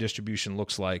what that distribution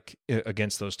looks like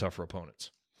against those tougher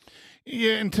opponents.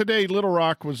 Yeah, and today Little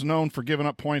Rock was known for giving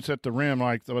up points at the rim,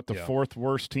 like the fourth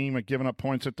worst team at giving up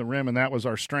points at the rim, and that was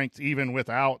our strength even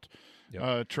without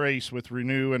Trace, with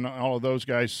Renew and all of those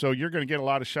guys. So you're going to get a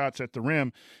lot of shots at the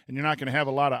rim, and you're not going to have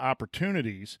a lot of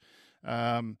opportunities.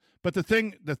 But the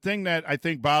thing that I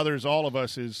think bothers all of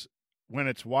us is when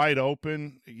it's wide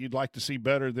open, you'd like to see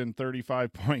better than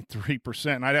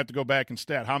 35.3%. And I'd have to go back and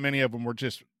stat how many of them were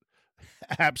just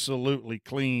absolutely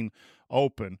clean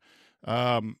open.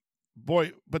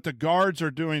 But the guards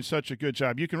are doing such a good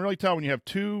job. You can really tell when you have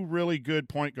 2 really good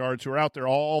point guards who are out there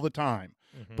all the time,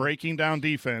 breaking down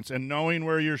defense and knowing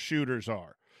where your shooters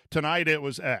are. Tonight it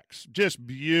was X. Just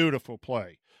beautiful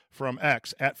play from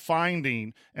X at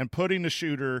finding and putting the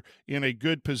shooter in a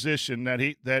good position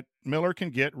that Miller can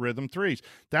get rhythm threes.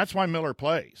 That's why Miller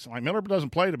plays. Like, Miller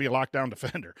doesn't play to be a lockdown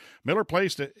defender. Miller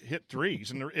plays to hit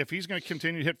threes. And if he's going to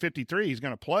continue to hit 53, he's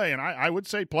going to play. And I would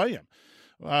say play him.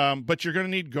 But you're going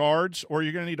to need guards, or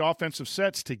you're going to need offensive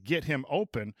sets to get him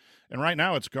open. And right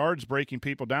now it's guards breaking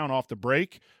people down off the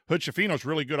break. Hood Schifino's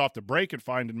really good off the break at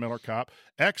finding Miller Kopp.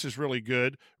 X is really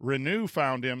good. Renew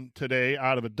found him today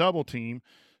out of a double team.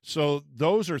 So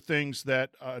those are things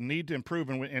that need to improve.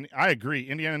 And I agree,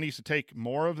 Indiana needs to take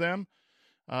more of them.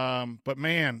 But,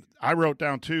 man, I wrote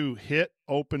down 2 hit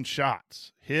open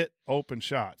shots. Hit open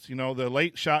shots. The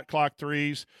late shot clock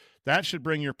threes, that should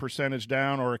bring your percentage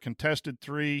down, or a contested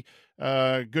 3,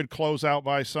 good closeout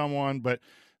by someone. But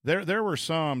There were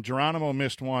some. Geronimo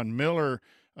missed one. Miller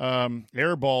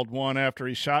airballed one after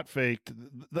he shot faked.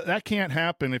 That can't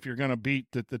happen if you're going to beat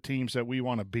the teams that we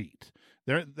want to beat.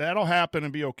 That'll happen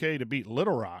and be okay to beat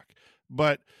Little Rock.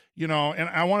 But, and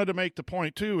I wanted to make the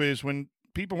point, too, is when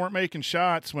people weren't making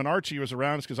shots when Archie was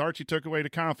around, it's because Archie took away the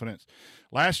confidence.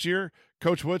 Last year,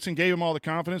 Coach Woodson gave him all the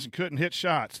confidence and couldn't hit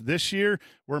shots. This year,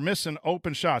 we're missing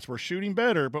open shots. We're shooting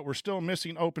better, but we're still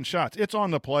missing open shots. It's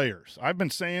on the players. I've been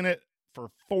saying it for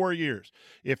 4 years.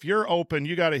 If you're open,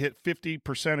 you got to hit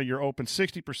 50% of your open,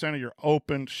 60% of your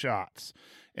open shots.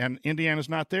 And Indiana's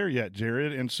not there yet,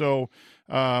 Jared. And so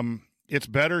it's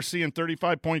better seeing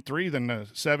 35.3 than the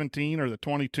 17 or the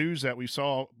 22s that we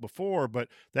saw before, but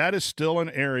that is still an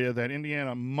area that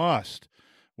Indiana must,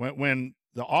 when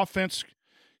the offense,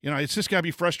 it's just got to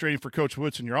be frustrating for Coach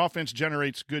Woodson. Your offense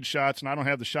generates good shots, and I don't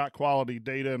have the shot quality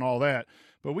data and all that,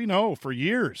 but we know for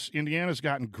years Indiana's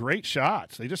gotten great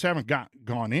shots. They just haven't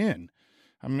gone in.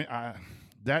 I mean,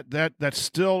 that's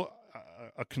still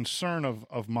a concern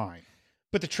of mine.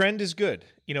 But the trend is good.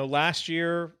 Last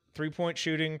year, three-point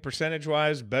shooting,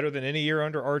 percentage-wise, better than any year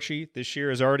under Archie. This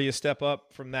year is already a step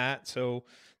up from that, so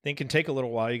I think it can take a little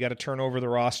while. You got to turn over the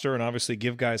roster and obviously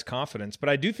give guys confidence. But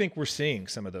I do think we're seeing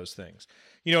some of those things.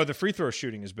 The free throw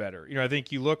shooting is better. I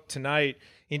think you look tonight,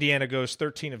 Indiana goes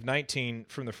 13 of 19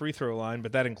 from the free throw line,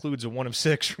 but that includes a 1 of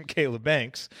 6 from Caleb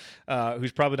Banks,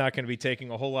 who's probably not going to be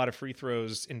taking a whole lot of free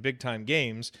throws in big-time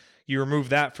games. You remove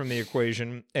that from the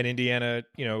equation, and Indiana,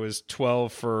 is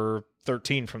 12 for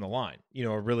 13 from the line,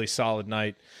 a really solid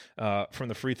night from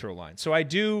the free throw line. So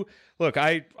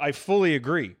I fully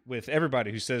agree with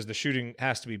everybody who says the shooting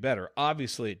has to be better.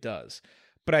 Obviously it does,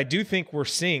 but I do think we're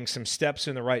seeing some steps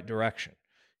in the right direction,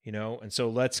 and so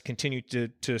let's continue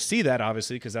to see that,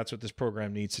 obviously, because that's what this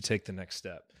program needs to take the next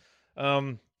step.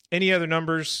 Any other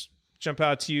numbers jump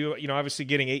out to you? Obviously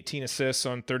getting 18 assists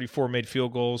on 34 made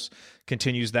field goals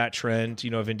continues that trend,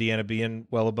 of Indiana being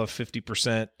well above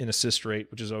 50% in assist rate,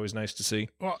 which is always nice to see.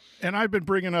 Well, and I've been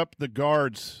bringing up the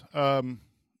guard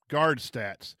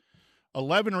stats.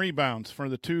 11 rebounds for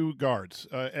the two guards,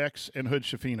 X and Hood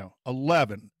Schifino.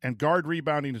 11. And guard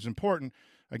rebounding is important,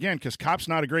 again, because Kopp's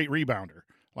not a great rebounder.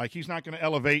 Like, he's not going to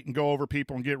elevate and go over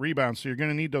people and get rebounds, so you're going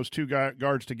to need those two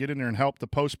guards to get in there and help the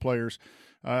post players.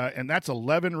 And that's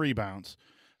 11 rebounds.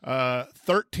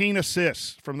 13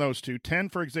 assists from those two, 10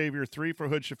 for Xavier, 3 for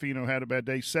Hood Schifino, had a bad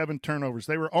day, 7 turnovers.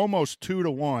 They were almost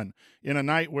 2-1 in a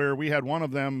night where we had one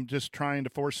of them just trying to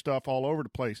force stuff all over the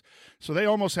place. So they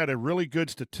almost had a really good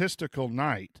statistical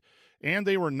night. And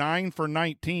they were 9 for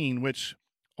 19, which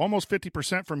almost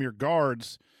 50% from your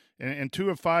guards, and 2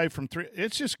 of 5 from 3.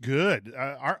 It's just good.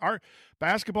 Our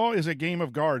basketball is a game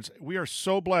of guards. We are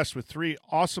so blessed with 3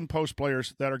 awesome post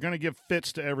players that are going to give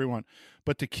fits to everyone.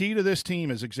 But the key to this team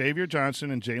is Xavier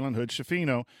Johnson and Jalen Hood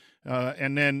Schifino.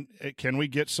 And then can we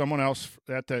get someone else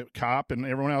at the Kopp and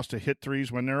everyone else to hit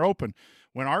threes when they're open?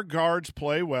 When our guards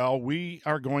play well, we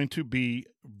are going to be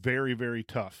very, very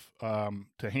tough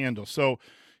to handle. So,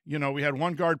 we had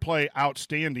one guard play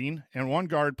outstanding and one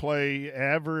guard play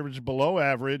average, below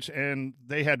average, and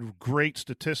they had great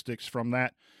statistics from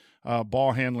that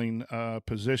ball handling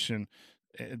position.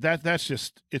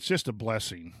 It's just a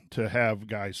blessing to have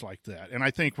guys like that. And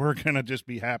I think we're going to just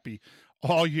be happy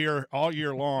all year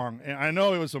long. And I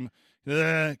know it was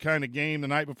a kind of game the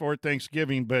night before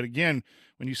Thanksgiving, but again,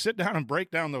 when you sit down and break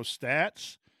down those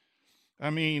stats,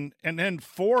 and then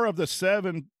 4 of the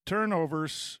 7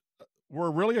 turnovers were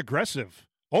really aggressive,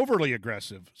 overly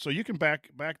aggressive. So you can back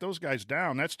those guys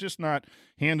down. That's just not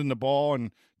handing the ball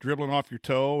and dribbling off your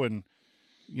toe and,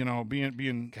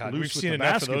 being God, loose we've with seen the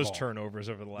enough basketball. of those turnovers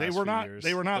over the last few years.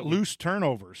 They were not loose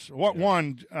turnovers.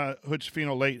 One, Hood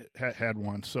Schifino late had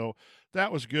one. So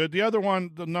that was good. The other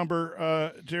one, the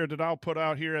number, Jared, that I'll put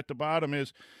out here at the bottom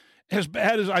is as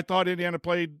bad as I thought Indiana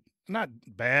played. Not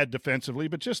bad defensively,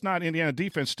 but just not Indiana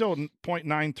defense. Still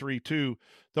 .932.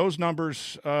 Those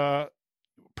numbers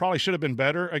probably should have been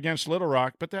better against Little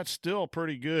Rock, but that's still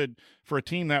pretty good for a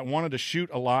team that wanted to shoot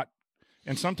a lot.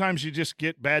 And sometimes you just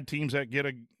get bad teams that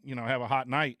have a hot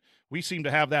night. We seem to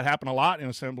have that happen a lot in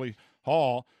Assembly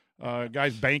Hall.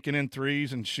 Guys banking in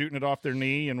threes and shooting it off their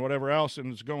knee and whatever else,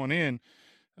 and it's going in.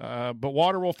 But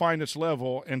water will find its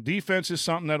level, and defense is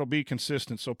something that'll be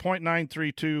consistent. So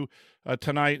 .932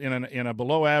 tonight in a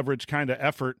below average kind of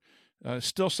effort.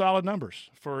 Still solid numbers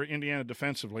for Indiana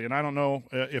defensively. And I don't know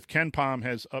if Ken Pom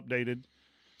has updated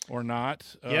or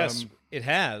not. Yes, it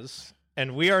has.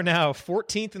 And we are now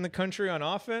 14th in the country on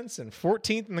offense and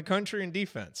 14th in the country in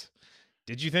defense.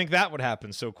 Did you think that would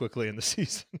happen so quickly in the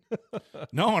season?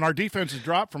 No, and our defense has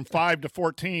dropped from 5 to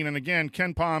 14. And again,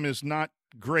 Ken Pom is not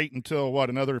great until,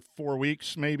 another 4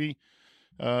 weeks maybe,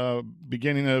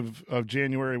 beginning of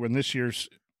January, when this year's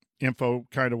info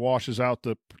kind of washes out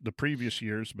the previous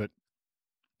years. But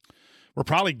we're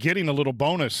probably getting a little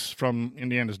bonus from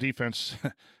Indiana's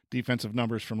defensive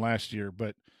numbers from last year,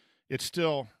 but it's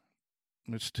still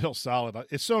solid.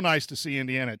 It's so nice to see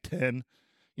Indiana at 10.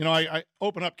 I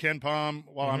open up Ken Palm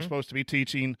while I'm supposed to be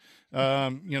teaching,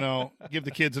 give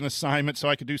the kids an assignment so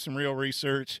I could do some real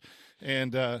research.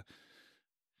 And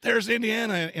there's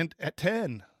Indiana at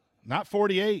 10, not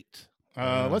 48.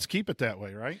 Let's keep it that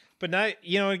way, right? But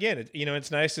now, again,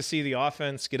 it's nice to see the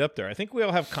offense get up there. I think we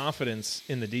all have confidence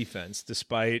in the defense,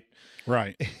 despite,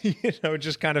 right,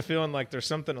 just kind of feeling like there's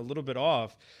something a little bit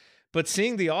off. But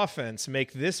seeing the offense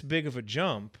make this big of a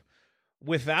jump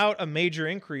without a major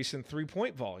increase in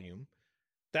three-point volume,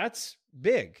 that's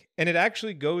big. And it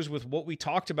actually goes with what we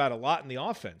talked about a lot in the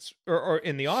offense or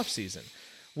in the offseason,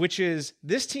 which is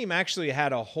this team actually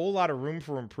had a whole lot of room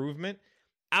for improvement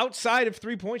outside of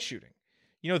three-point shooting.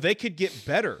 They could get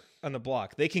better on the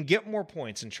block. They can get more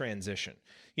points in transition.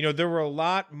 There were a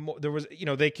lot more,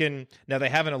 they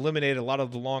haven't eliminated a lot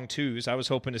of the long twos. I was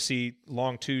hoping to see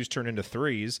long twos turn into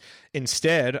threes.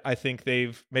 Instead, I think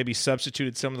they've maybe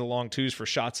substituted some of the long twos for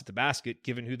shots at the basket,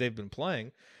 given who they've been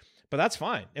playing. But that's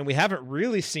fine. And we haven't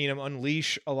really seen them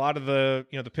unleash a lot of the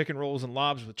pick and rolls and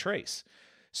lobs with Trace.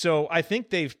 So I think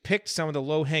they've picked some of the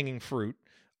low-hanging fruit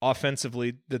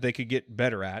offensively that they could get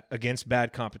better at against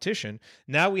bad competition.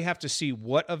 Now we have to see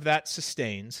what of that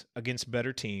sustains against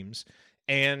better teams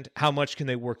and how much can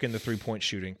they work in the three-point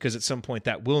shooting, because at some point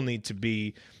that will need to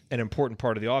be an important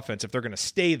part of the offense if they're going to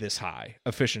stay this high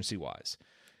efficiency-wise.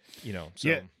 So.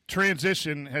 Yeah,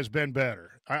 transition has been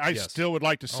better. I still would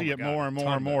like to see it more and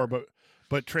more and more, but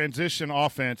transition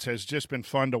offense has just been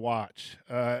fun to watch.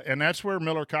 And that's where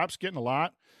Miller Kopp's getting a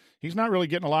lot. He's not really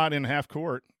getting a lot in half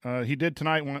court. He did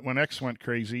tonight when X went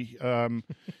crazy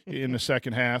in the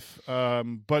second half.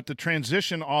 But the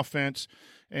transition offense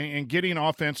and getting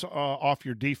offense off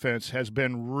your defense has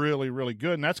been really, really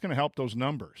good, and that's going to help those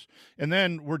numbers. And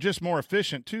then we're just more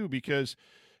efficient too, because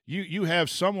you have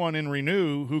someone in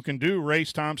Renew who can do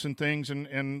Race Thompson things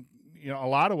and a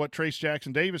lot of what Trace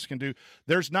Jackson Davis can do.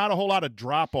 There's not a whole lot of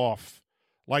drop off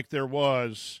like there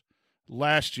was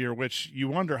last year, which you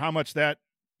wonder how much that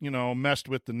messed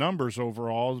with the numbers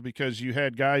overall, because you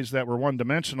had guys that were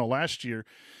one-dimensional last year,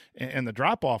 and the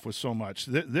drop-off was so much.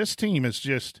 This team is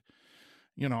just,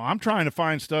 I'm trying to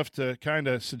find stuff to kind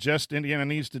of suggest Indiana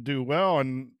needs to do well,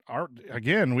 and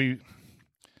we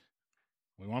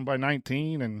won by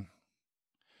 19,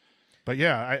 but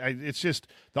yeah, it's just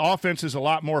the offense is a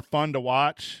lot more fun to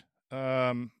watch.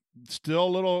 Still a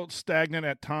little stagnant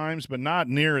at times, but not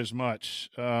near as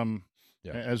much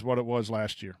as what it was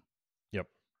last year.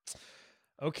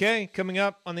 Okay, coming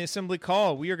up on the Assembly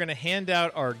Call, we are going to hand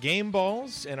out our game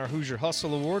balls and our Hoosier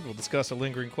Hustle Award. We'll discuss a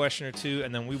lingering question or two,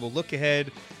 and then we will look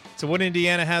ahead to what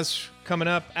Indiana has coming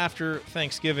up after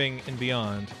Thanksgiving and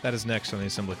beyond. That is next on the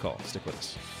Assembly Call. Stick with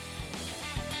us.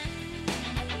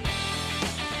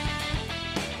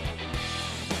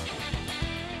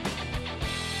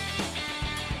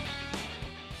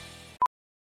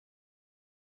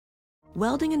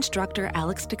 Welding instructor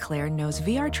Alex DeClaire knows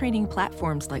VR training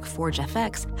platforms like Forge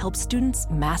FX help students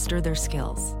master their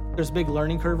skills. There's a big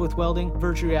learning curve with welding.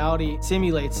 Virtual reality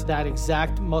simulates that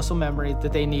exact muscle memory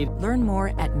that they need. Learn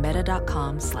more at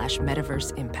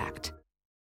meta.com/metaverseimpact.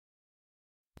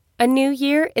 A new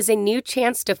year is a new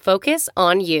chance to focus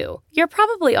on you. You're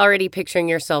probably already picturing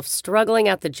yourself struggling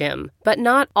at the gym, but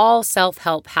not all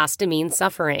self-help has to mean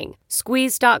suffering.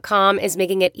 Squeeze.com is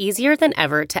making it easier than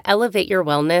ever to elevate your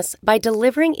wellness by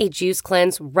delivering a juice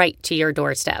cleanse right to your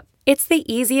doorstep. It's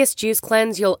the easiest juice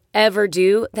cleanse you'll ever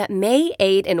do that may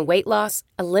aid in weight loss,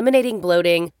 eliminating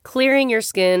bloating, clearing your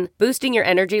skin, boosting your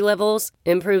energy levels,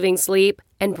 improving sleep,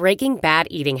 and breaking bad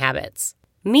eating habits.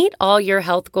 Meet all your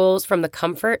health goals from the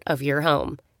comfort of your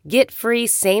home. Get free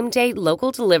same-day local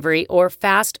delivery or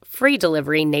fast free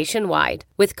delivery nationwide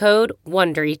with code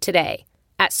WONDERY today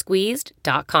at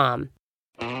squeezed.com.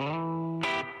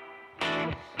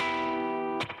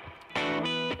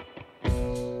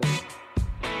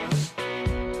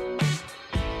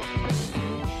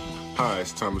 Hi,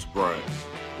 it's Thomas Bryant.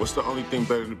 What's the only thing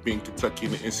better than being Kentucky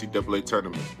in the NCAA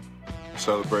tournament?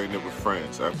 Celebrating it with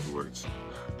friends afterwards.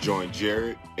 Join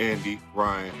Jared, Andy,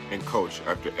 Ryan, and Coach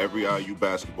after every IU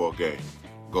basketball game.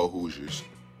 Go Hoosiers.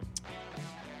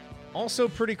 Also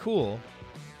pretty cool,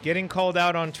 getting called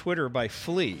out on Twitter by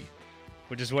Flea,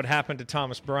 which is what happened to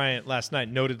Thomas Bryant last night.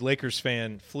 Noted Lakers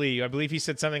fan Flea. I believe he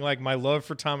said something like, "My love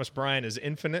for Thomas Bryant is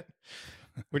infinite."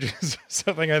 which is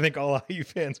something I think all IU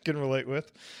fans can relate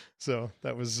with. So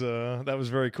that was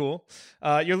very cool.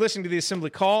 You're listening to the Assembly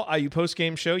Call IU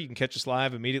postgame show. You can catch us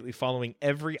live immediately following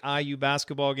every IU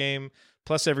basketball game,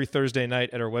 plus every Thursday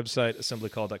night at our website,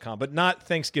 assemblycall.com, but not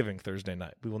Thanksgiving Thursday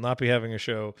night. We will not be having a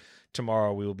show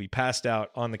tomorrow. We will be passed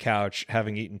out on the couch,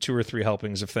 having eaten 2 or 3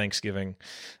 helpings of Thanksgiving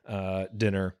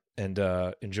dinner and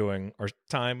enjoying our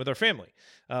time with our family.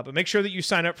 But make sure that you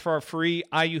sign up for our free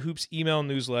IU Hoops email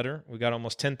newsletter. We got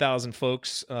almost 10,000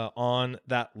 folks on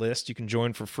that list. You can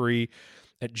join for free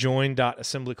at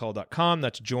join.assemblycall.com.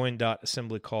 That's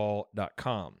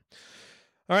join.assemblycall.com.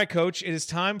 All right, Coach, it is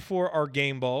time for our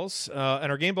game balls.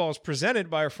 And our game ball is presented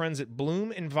by our friends at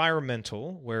Bloom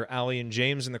Environmental, where Allie and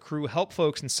James and the crew help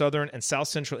folks in southern and south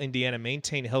central Indiana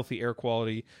maintain healthy air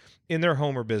quality in their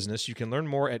home or business. You can learn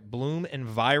more at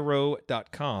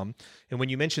bloomenviro.com. And when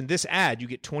you mention this ad, you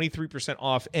get 23%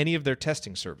 off any of their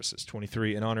testing services,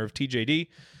 23 in honor of TJD.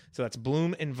 So that's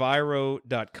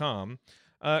bloomenviro.com.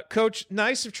 Coach,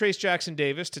 nice of Trace Jackson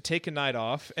Davis to take a night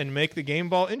off and make the game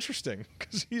ball interesting,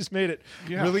 because he's made it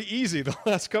really easy the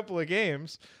last couple of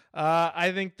games.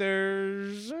 I think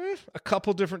there's a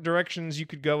couple different directions you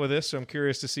could go with this, so I'm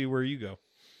curious to see where you go.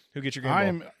 Who gets your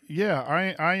game ball?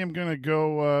 I am going to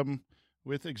go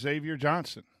with Xavier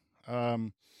Johnson.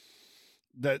 The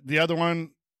other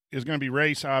one is going to be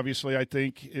Race, obviously, I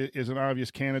think, is an obvious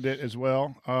candidate as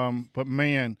well. But,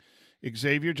 man,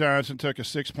 Xavier Johnson took a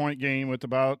 6-point game with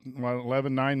about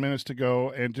 9 minutes to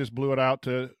go and just blew it out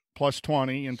to plus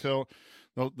 20 until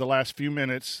the last few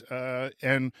minutes.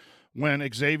 And when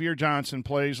Xavier Johnson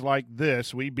plays like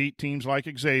this, we beat teams like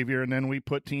Xavier, and then we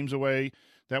put teams away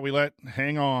that we let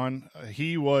hang on.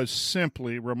 He was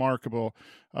simply remarkable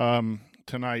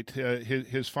tonight.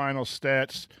 His final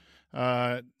stats,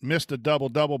 missed a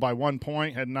double-double by 1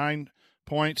 point, had 9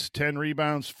 points, 10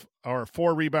 rebounds, or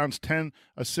 4 rebounds, 10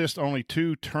 assists, only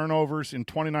 2 turnovers in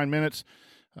 29 minutes.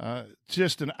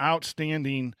 Just an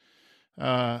outstanding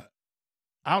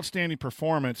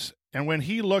performance. And when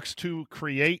he looks to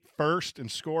create first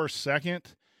and score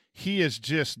second, he is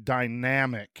just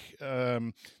dynamic.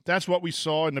 That's what we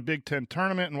saw in the Big Ten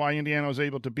tournament and why Indiana was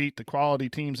able to beat the quality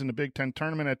teams in the Big Ten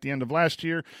tournament at the end of last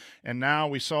year. And now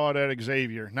we saw it at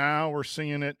Xavier. Now we're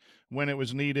seeing it when it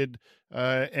was needed.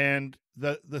 And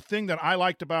the thing that I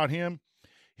liked about him,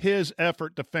 his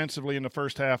effort defensively in the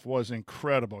first half was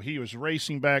incredible. He was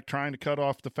racing back, trying to cut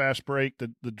off the fast break,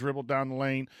 the dribble down the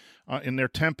lane in their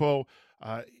tempo.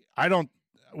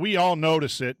 We all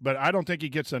notice it, but I don't think he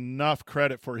gets enough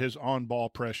credit for his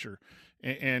on-ball pressure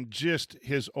and just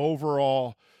his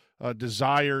overall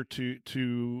desire to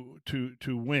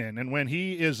win. And when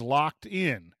he is locked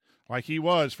in, like he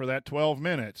was for that 12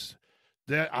 minutes,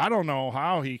 that I don't know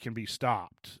how he can be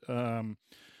stopped.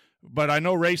 But I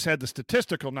know Race had the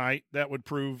statistical night that would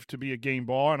prove to be a game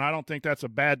ball, and I don't think that's a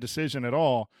bad decision at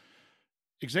all.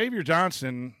 Xavier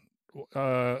Johnson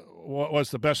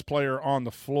was the best player on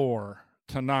the floor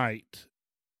tonight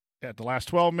at the last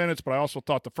 12 minutes, but I also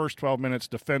thought the first 12 minutes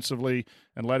defensively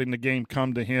and letting the game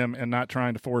come to him and not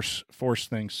trying to force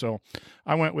things. So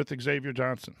I went with Xavier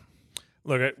Johnson.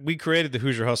 Look, we created the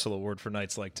Hoosier Hustle Award for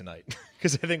nights like tonight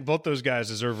because I think both those guys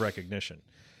deserve recognition.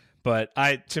 But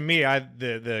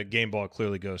the game ball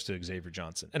clearly goes to Xavier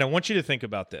Johnson. And I want you to think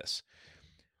about this.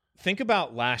 Think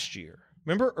about last year.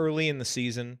 Remember early in the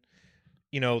season,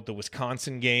 the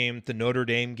Wisconsin game, the Notre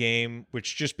Dame game,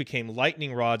 which just became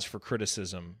lightning rods for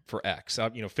criticism for X.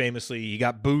 Famously, he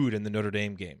got booed in the Notre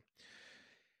Dame game.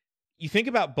 You think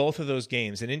about both of those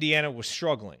games, and Indiana was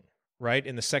struggling, right,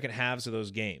 in the second halves of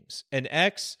those games. And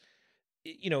X,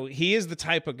 he is the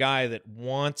type of guy that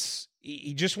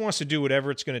he just wants to do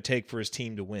whatever it's going to take for his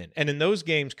team to win. And in those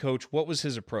games, Coach, what was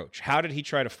his approach? How did he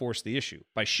try to force the issue?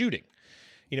 By shooting.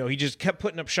 He just kept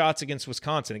putting up shots against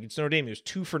Wisconsin. Against Notre Dame, he was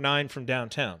 2 for 9 from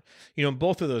downtown. In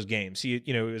both of those games, he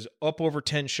was up over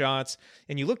 10 shots.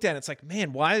 And you looked at it, it's like,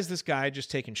 man, why is this guy just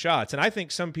taking shots? And I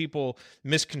think some people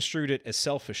misconstrued it as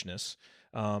selfishness.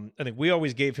 I think we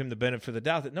always gave him the benefit of the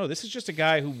doubt that, no, this is just a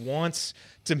guy who wants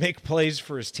to make plays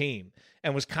for his team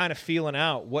and was kind of feeling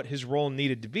out what his role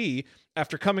needed to be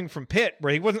after coming from Pitt,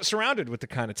 where he wasn't surrounded with the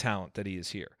kind of talent that he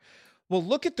is here. Well,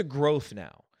 look at the growth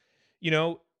now.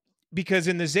 Because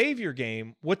in the Xavier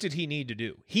game, what did he need to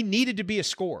do? He needed to be a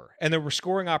scorer, and there were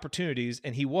scoring opportunities,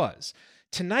 and he was.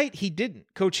 Tonight, he didn't.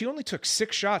 Coach, he only took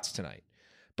 6 shots tonight,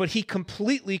 but he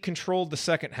completely controlled the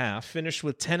second half, finished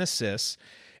with 10 assists,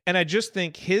 and I just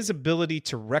think his ability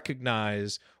to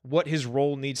recognize what his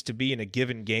role needs to be in a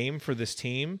given game for this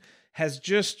team has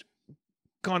just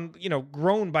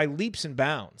grown by leaps and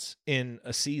bounds in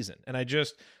a season. And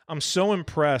I'm so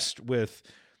impressed with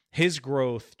his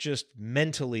growth just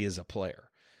mentally as a player,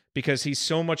 because he's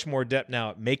so much more adept now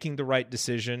at making the right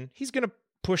decision. He's going to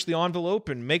push the envelope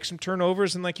and make some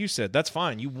turnovers, and like you said, that's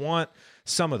fine. You want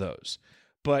some of those.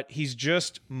 But he's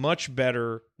just much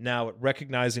better now at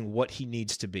recognizing what he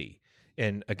needs to be.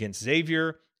 And against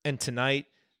Xavier and tonight,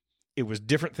 it was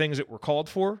different things that were called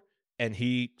for, and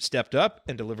he stepped up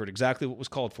and delivered exactly what was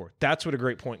called for. That's what a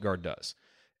great point guard does.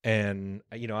 And,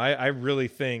 I really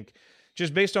think,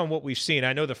 just based on what we've seen,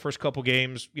 I know the first couple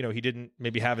games, he didn't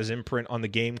maybe have his imprint on the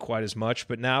game quite as much,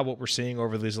 but now what we're seeing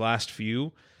over these last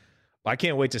few, I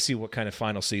can't wait to see what kind of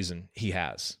final season he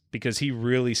has, because he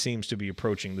really seems to be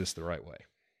approaching this the right way.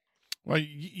 Well,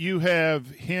 you have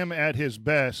him at his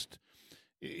best.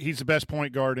 He's the best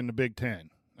point guard in the Big Ten.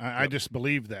 I just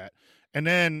believe that. And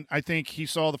then I think he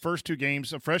saw the first two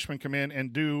games, a freshman come in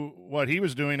and do what he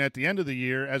was doing at the end of the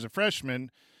year as a freshman.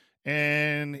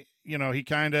 And, he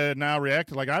kind of now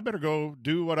reacted like, I better go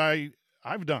do what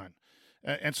I've done.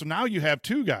 And so now you have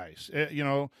two guys.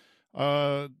 Jalen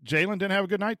didn't have a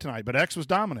good night tonight, but X was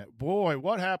dominant. Boy,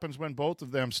 what happens when both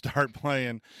of them start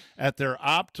playing at their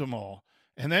optimal?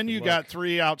 And then you got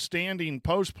three outstanding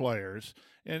post players.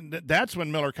 And that's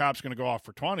when Miller Kopp's going to go off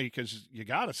for 20, because you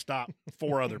got to stop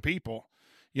four other people,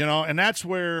 and that's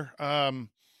where Jalen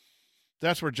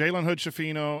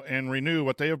Hood-Schifino and Renew,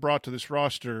 what they have brought to this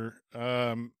roster.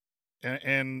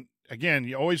 And again,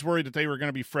 you always worried that they were going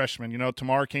to be freshmen.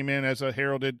 Tamar came in as a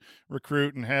heralded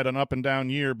recruit and had an up and down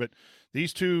year, but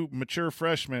these two mature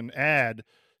freshmen add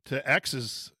to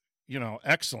X's,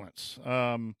 excellence.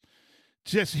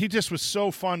 He just was so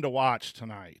fun to watch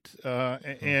tonight.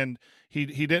 And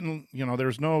he didn't, there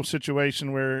was no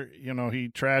situation where, he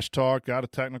trash talked, got a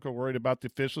technical, worried about the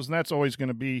officials, and that's always going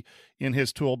to be in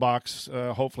his toolbox,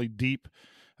 hopefully deep,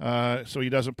 so he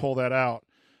doesn't pull that out.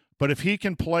 But if he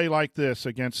can play like this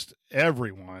against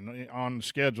everyone on the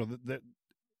schedule, that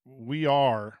we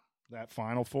are that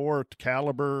Final Four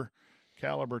caliber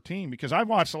team, because I've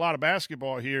watched a lot of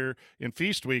basketball here in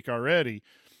Feast Week already,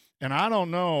 and I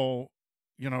don't know,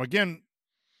 again,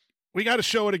 we got to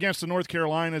show it against the North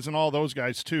Carolinas and all those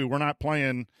guys too. We're not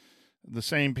playing the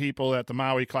same people at the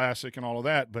Maui Classic and all of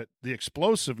that, but the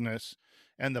explosiveness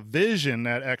and the vision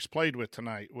that X played with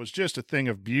tonight was just a thing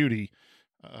of beauty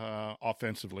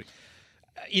offensively.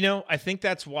 I think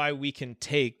that's why we can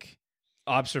take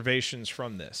observations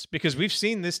from this, because we've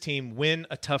seen this team win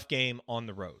a tough game on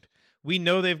the road. We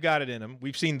know they've got it in them.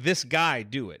 We've seen this guy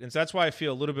do it. And so that's why I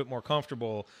feel a little bit more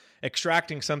comfortable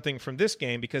extracting something from this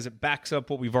game, because it backs up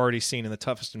what we've already seen in the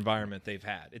toughest environment they've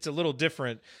had. It's a little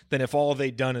different than if all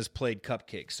they've done is played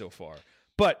cupcakes so far.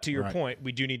 But to your point,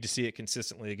 we do need to see it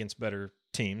consistently against better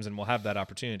teams, and we'll have that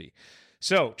opportunity.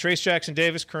 So Trace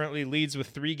Jackson-Davis currently leads with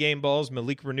 3 game balls.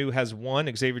 Malik Renew has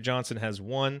 1. Xavier Johnson has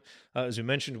 1. As we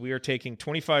mentioned, we are taking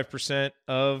 25%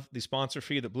 of the sponsor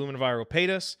fee that Bloom and Viro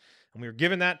paid us, and we were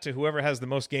giving that to whoever has the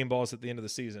most game balls at the end of the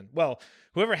season. Well,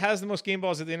 whoever has the most game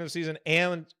balls at the end of the season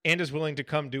and is willing to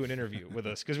come do an interview with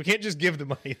us, because we can't just give the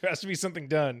money. There has to be something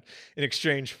done in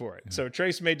exchange for it. So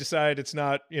Trace may decide it's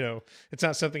not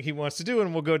something he wants to do,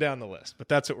 and we'll go down the list. But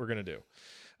that's what we're going to do.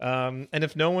 And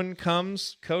if no one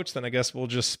comes, Coach, then I guess we'll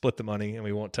just split the money, and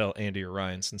we won't tell Andy or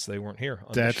Ryan, since they weren't here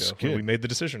on the show when we made the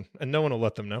decision, and no one will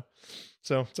let them know.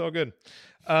 So it's all good.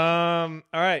 All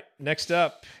right, next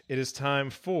up, it is time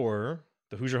for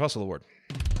the Hoosier Hustle Award.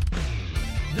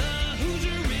 The Hoosier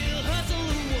Real Hustle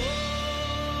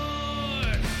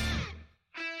Award.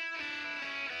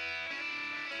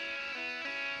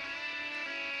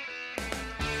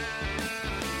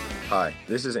 Hi,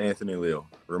 this is Anthony Leal,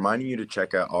 reminding you to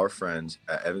check out our friends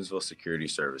at Evansville Security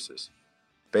Services.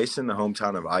 Based in the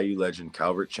hometown of IU legend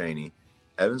Calvert Chaney,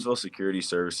 Evansville Security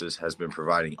Services has been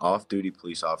providing off-duty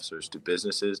police officers to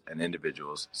businesses and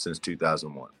individuals since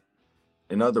 2001.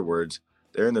 In other words,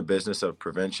 they're in the business of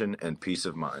prevention and peace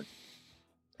of mind.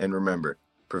 And remember,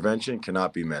 prevention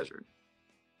cannot be measured.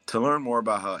 To learn more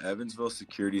about how Evansville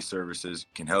Security Services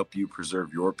can help you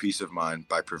preserve your peace of mind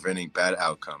by preventing bad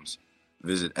outcomes,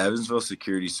 visit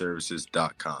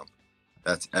evansvillesecurityservices.com.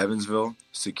 That's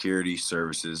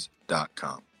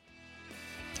evansvillesecurityservices.com.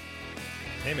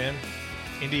 Hey, man.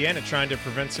 Indiana trying to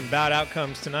prevent some bad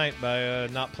outcomes tonight by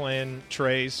not playing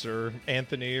Trace or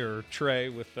Anthony or Trey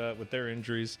with their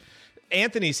injuries.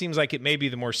 Anthony seems like it may be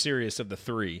the more serious of the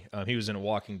 3. He was in a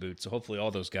walking boot, so hopefully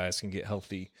all those guys can get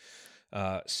healthy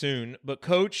soon. But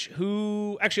Coach,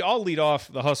 I'll lead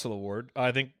off the Hustle Award.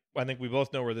 I think we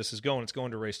both know where this is going. It's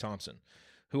going to Race Thompson,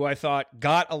 who I thought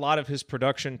got a lot of his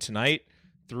production tonight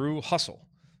through hustle.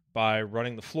 By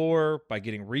running the floor, by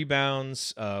getting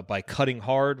rebounds, by cutting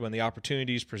hard when the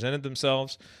opportunities presented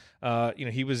themselves.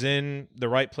 he was in the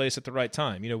right place at the right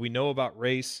time. We know about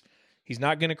Race. He's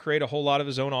not going to create a whole lot of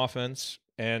his own offense.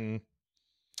 And,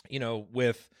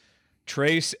 with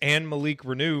Trace and Malik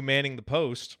Renew manning the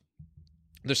post,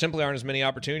 there simply aren't as many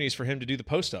opportunities for him to do the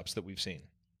post-ups that we've seen.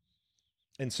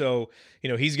 And so,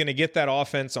 he's going to get that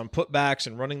offense on putbacks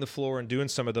and running the floor and doing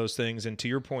some of those things. And to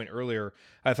your point earlier,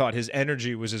 I thought his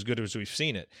energy was as good as we've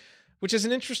seen it, which is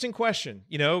an interesting question,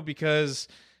 because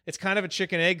it's kind of a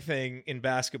chicken-egg thing in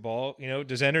basketball.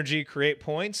 Does energy create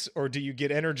points, or do you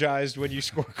get energized when you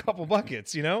score a couple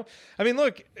buckets, I mean,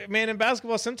 look, man, in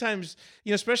basketball, sometimes,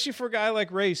 especially for a guy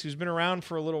like Race, who's been around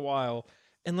for a little while,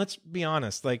 and let's be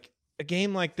honest, like, a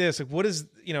game like this, like, what is,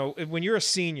 when you're a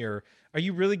senior, are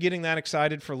you really getting that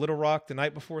excited for Little Rock the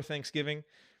night before Thanksgiving?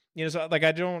 So like,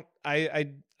 I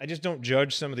just don't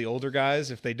judge some of the older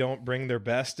guys if they don't bring their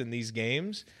best in these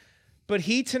games. But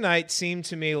he tonight seemed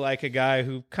to me like a guy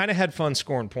who kind of had fun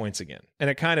scoring points again, and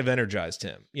it kind of energized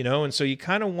him, and so you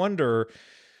kind of wonder,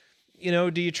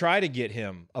 do you try to get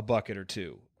him a bucket or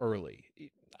two early?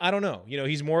 I don't know.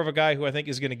 He's more of a guy who I think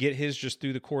is going to get his just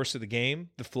through the course of the game,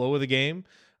 the flow of the game.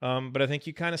 But I think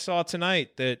you kind of saw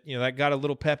tonight that, that got a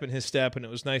little pep in his step, and it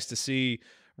was nice to see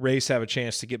Race have a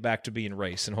chance to get back to being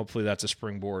Race, and hopefully that's a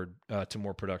springboard to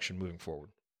more production moving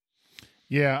forward.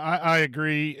 Yeah, I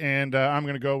agree, and I'm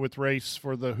going to go with Race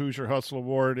for the Hoosier Hustle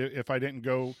Award if I didn't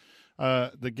go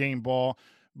the game ball.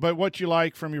 But what you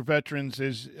like from your veterans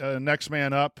is next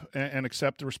man up and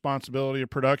accept the responsibility of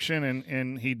production,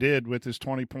 and he did with his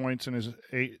 20 points and his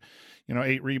 8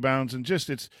 rebounds, and just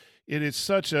it is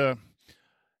such a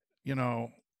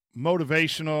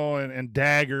motivational and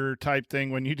dagger type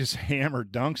thing when you just hammer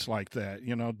dunks like that.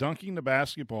 Dunking the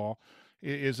basketball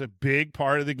is a big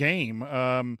part of the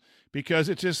game because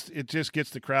it just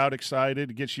gets the crowd excited,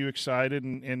 it gets you excited,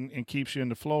 and keeps you in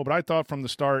the flow. But I thought from the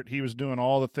start he was doing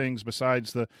all the things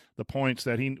besides the points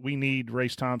that we need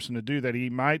Race Thompson to do that he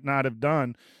might not have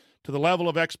done to the level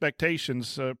of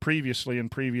expectations previously in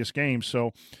previous games.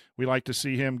 So we like to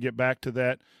see him get back to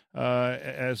that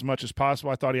as much as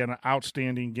possible. I thought he had an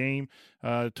outstanding game,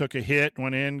 took a hit,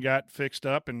 went in, got fixed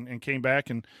up, and came back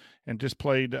and just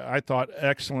played, I thought,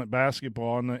 excellent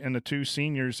basketball. And the two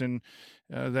seniors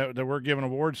that we're giving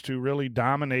awards to really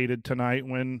dominated tonight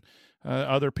when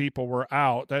other people were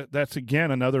out. That's,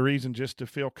 again, another reason just to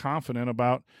feel confident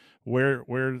about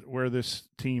where this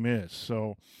team is.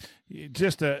 So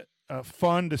just a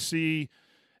fun to see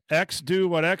X do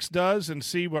what X does and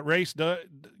see what Race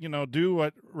do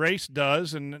what Race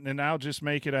does, and now just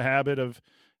make it a habit of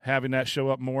having that show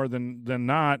up more than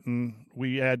not, and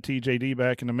we add TJD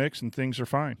back in the mix, and things are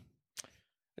fine.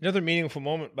 Another meaningful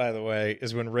moment, by the way,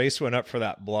 is when Race went up for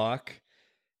that block,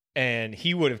 and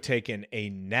he would have taken a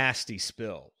nasty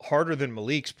spill, harder than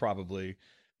Malik's probably,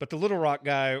 but the Little Rock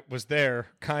guy was there,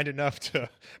 kind enough to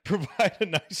provide a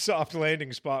nice soft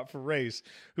landing spot for Race,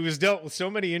 who has dealt with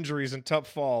so many injuries and tough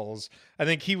falls. I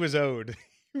think he was owed.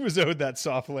 He was owed that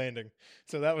soft landing.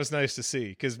 So that was nice to see.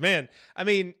 Because, man, I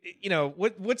mean,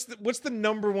 what's the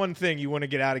number one thing you want to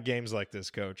get out of games like this,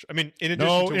 Coach? I mean, in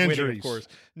addition to winning, of course.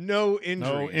 No injuries.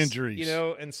 No injuries.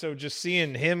 And so just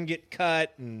seeing him get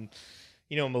cut and,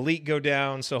 Malik go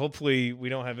down. So hopefully we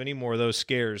don't have any more of those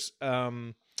scares.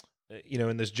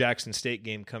 In this Jackson State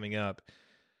game coming up.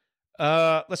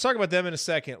 Let's talk about them in a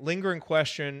second. Lingering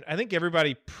question. I think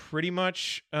everybody pretty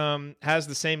much has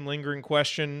the same lingering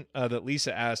question that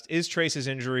Lisa asked. Is Trace's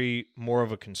injury more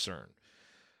of a concern?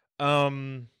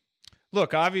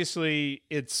 Look, obviously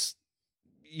it's,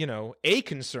 a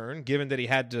concern given that he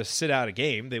had to sit out a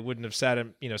game. They wouldn't have sat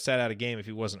out a game if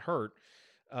he wasn't hurt.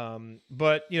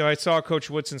 But I saw Coach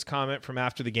Woodson's comment from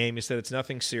after the game. He said it's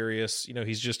nothing serious.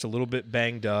 He's just a little bit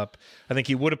banged up. I think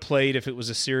he would have played if it was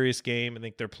a serious game. I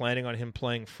think they're planning on him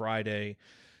playing Friday.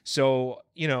 So,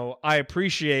 I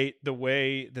appreciate the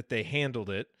way that they handled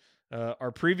it.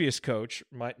 Our previous coach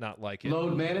might not like it.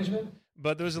 Load management?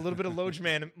 But there was a little bit of load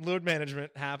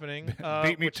management happening.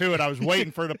 Beat me to it. I was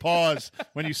waiting for the pause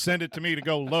when you send it to me to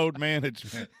go load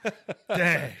management.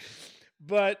 Dang.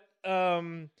 But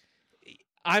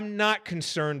I'm not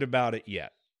concerned about it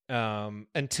yet.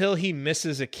 Until he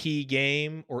misses a key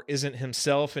game or isn't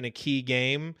himself in a key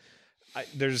game, I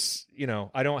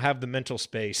don't have the mental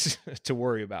space to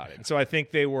worry about it. And so I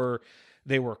think they were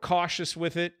cautious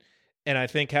with it. And I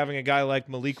think having a guy like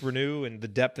Malik Renew and the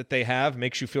depth that they have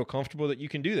makes you feel comfortable that you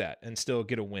can do that and still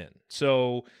get a win.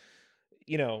 So,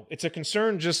 it's a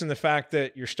concern just in the fact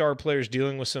that your star player is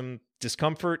dealing with some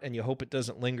discomfort and you hope it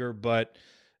doesn't linger. But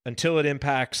until it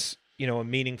impacts, a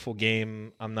meaningful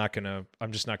game, I'm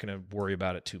just not gonna worry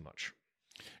about it too much.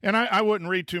 And I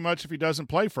wouldn't read too much if he doesn't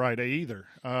play Friday either.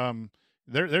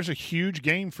 there's a huge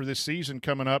game for this season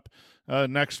coming up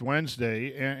next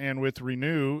Wednesday, and with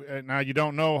Renew. Now you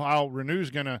don't know how Renew's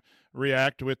going to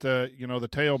react with the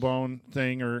tailbone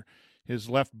thing or his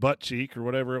left butt cheek or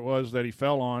whatever it was that he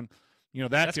fell on.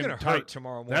 That's going to hurt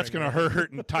tomorrow morning. That's going to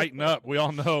hurt and tighten up. We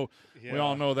all know. Yeah. We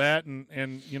all know that,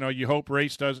 and you hope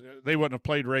Race does. They wouldn't have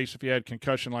played Race if he had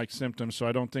concussion-like symptoms. So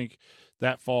I don't think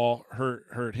that fall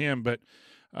hurt him. But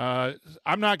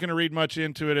I'm not going to read much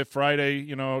into it. If Friday,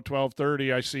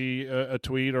 12:30, I see a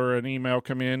tweet or an email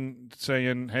come in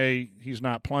saying, "Hey, he's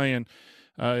not playing."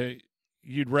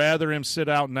 You'd rather him sit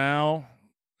out now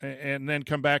and then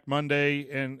come back Monday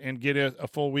and get a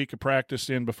full week of practice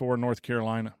in before North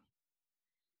Carolina.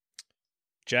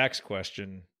 Jack's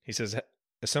question, he says,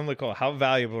 assembly call, how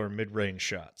valuable are mid-range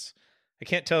shots? I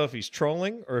can't tell if he's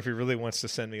trolling or if he really wants to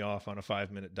send me off on a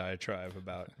 5-minute diatribe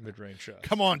about mid-range shots.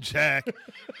 Come on, Jack.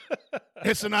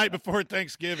 It's the night before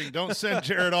Thanksgiving. Don't send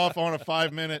Jared off on a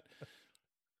 5-minute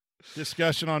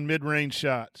discussion on mid-range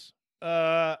shots.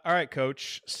 All right,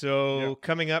 Coach. So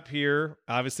Coming up here,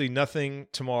 obviously nothing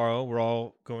tomorrow. We're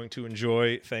all going to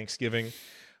enjoy Thanksgiving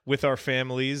with our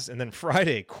families. And then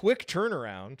Friday, quick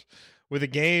turnaround with a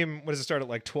game. What does it start at,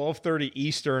 like 12:30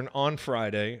 Eastern on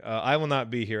Friday? I will not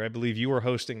be here. I believe you are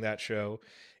hosting that show.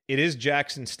 It is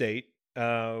Jackson State.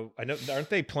 I know, aren't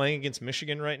they playing against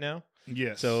Michigan right now?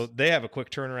 Yes. So they have a quick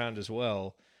turnaround as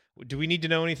well. Do we need to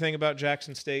know anything about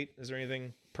Jackson State? Is there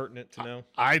anything pertinent to know?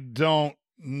 I don't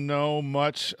know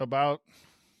much about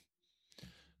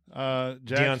Jackson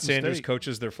Deion Sanders State.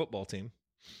 coaches their football team.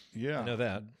 Yeah. I know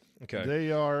that. Okay.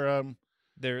 They are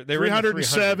they're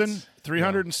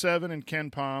 307 in Ken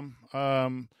Palm.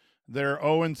 They're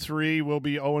 0-3, will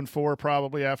be 0-4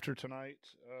 probably after tonight.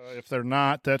 If they're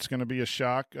not, that's going to be a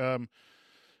shock.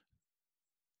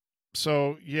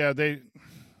 So yeah, this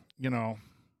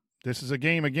is a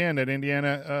game again at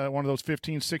Indiana, one of those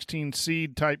 15, 16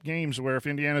 seed type games where if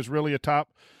Indiana's really a top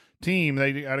team,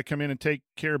 they got to come in and take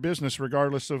care of business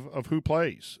regardless of who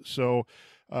plays. So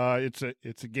it's a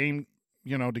game,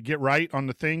 to get right on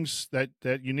the things that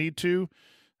you need to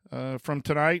from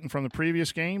tonight and from the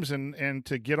previous games and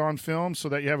to get on film so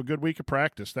that you have a good week of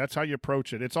practice. That's how you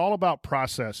approach it. It's all about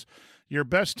process. Your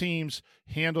best teams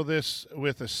handle this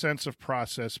with a sense of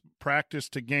process, practice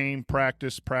to game,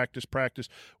 practice.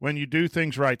 When you do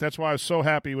things right, that's why I was so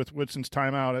happy with Woodson's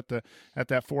timeout at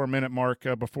that 4-minute mark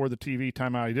before the TV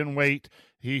timeout. He didn't wait.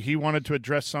 He wanted to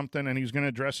address something, and he's going to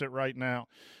address it right now.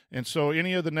 And so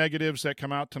any of the negatives that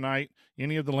come out tonight,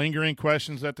 any of the lingering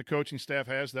questions that the coaching staff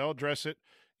has, they'll address it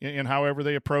in however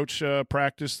they approach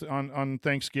practice on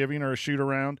Thanksgiving or a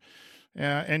shoot-around.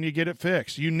 And you get it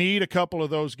fixed. You need a couple of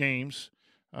those games.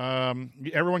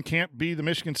 Everyone can't be the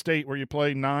Michigan State where you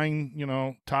play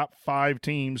 9, top 5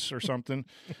 teams or something.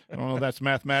 I don't know if that's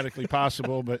mathematically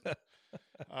possible, but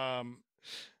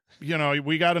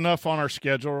we got enough on our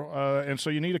schedule, and so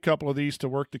you need a couple of these to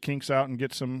work the kinks out and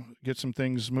get some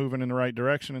things moving in the right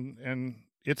direction. And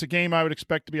it's a game I would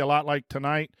expect to be a lot like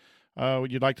tonight.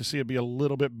 You'd like to see it be a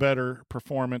little bit better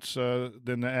performance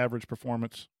than the average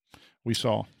performance we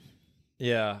saw.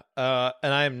 Yeah,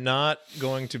 and I am not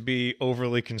going to be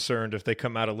overly concerned if they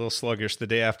come out a little sluggish the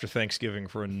day after Thanksgiving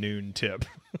for a noon tip.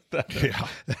 I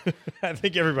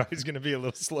think everybody's going to be a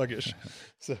little sluggish.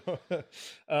 So,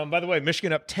 by the way,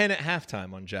 Michigan up 10 at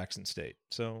halftime on Jackson State.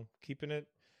 So keeping it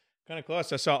kind of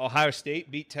close. I saw Ohio State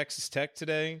beat Texas Tech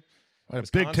today.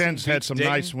 Big Ten's had some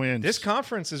nice wins. This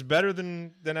conference is better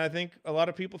than I think a lot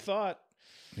of people thought.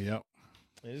 Yep.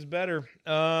 It is better.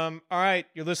 All right,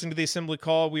 you're listening to the Assembly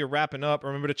Call. We are wrapping up.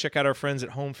 Remember to check out our friends at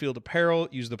Home Field Apparel.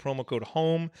 Use the promo code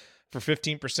HOME for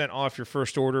 15% off your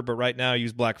first order. But right now,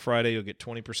 use Black Friday. You'll get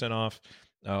 20% off.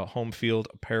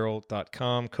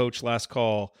 Homefieldapparel.com. Coach, last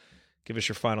call. Give us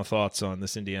your final thoughts on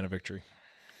this Indiana victory.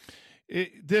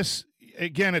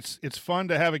 Again, it's fun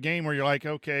to have a game where you're like,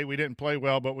 okay, we didn't play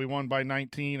well, but we won by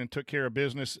 19 and took care of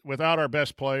business without our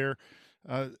best player.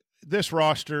 This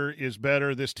roster is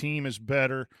better. This team is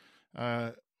better.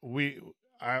 I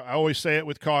always say it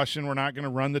with caution. We're not going to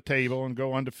run the table and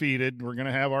go undefeated. We're going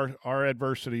to have our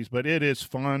adversities, but it is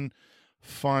fun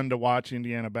to watch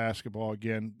Indiana basketball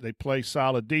again. They play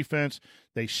solid defense.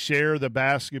 They share the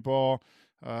basketball.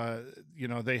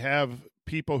 They have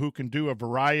people who can do a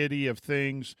variety of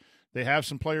things. They have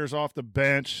some players off the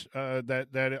bench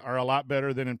that are a lot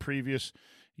better than in previous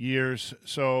years.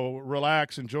 So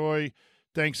relax, enjoy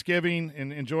Thanksgiving,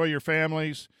 and enjoy your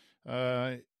families.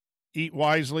 Eat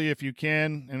wisely if you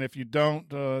can, and if you don't,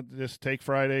 just take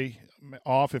Friday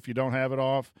off if you don't have it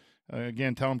off.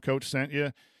 Again, tell them Coach sent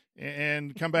you,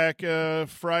 and come back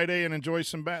Friday and enjoy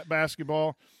some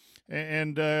basketball.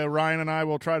 and Ryan and I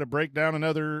will try to break down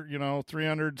another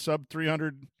sub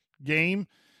 300 game,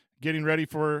 getting ready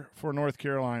for North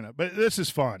Carolina. But this is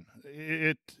fun.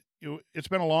 It's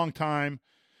been a long time,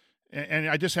 and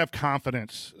I just have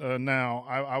confidence now.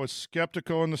 I was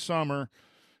skeptical in the summer.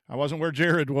 I wasn't where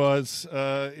Jared was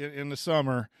in the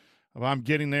summer. I'm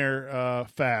getting there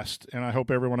fast, and I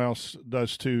hope everyone else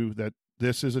does too, that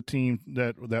this is a team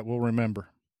that will remember.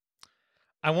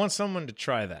 I want someone to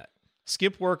try that.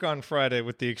 Skip work on Friday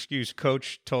with the excuse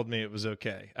Coach told me it was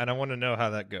okay, and I want to know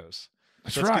how that goes.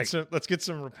 That's right. Let's get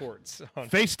some reports.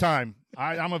 FaceTime.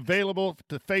 I'm available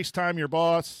to FaceTime your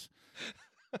boss.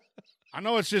 I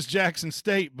know it's just Jackson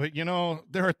State, but,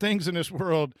 there are things in this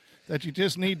world that you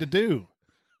just need to do.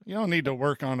 You don't need to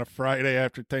work on a Friday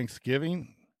after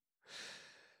Thanksgiving.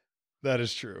 That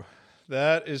is true.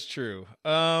 That is true.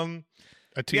 A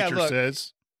teacher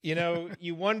says.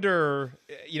 You wonder,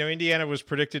 Indiana was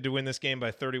predicted to win this game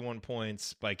by 31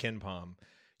 points by Ken Pom.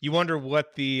 You wonder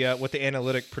what the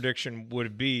analytic prediction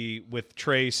would be with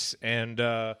Trace and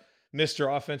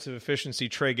Mr. Offensive Efficiency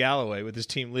Trey Galloway, with his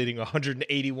team leading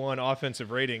 181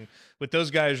 offensive rating. With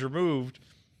those guys removed,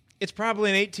 it's probably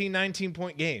an 18,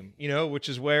 19-point game, which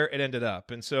is where it ended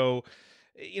up. And so,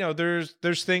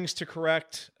 there's things to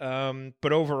correct.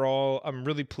 But overall, I'm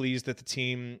really pleased that the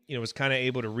team, was kind of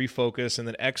able to refocus, and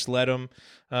that X led them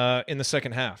in the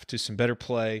second half to some better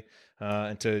play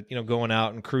and to, going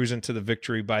out and cruising to the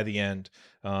victory by the end.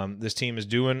 This team is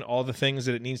doing all the things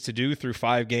that it needs to do through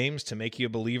 5 games to make you a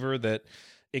believer that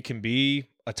it can be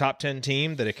a top 10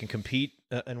 team, that it can compete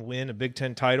and win a Big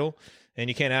Ten title. And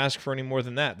you can't ask for any more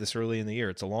than that this early in the year.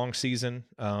 It's a long season,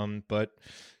 but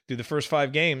through the first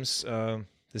 5 games,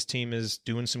 this team is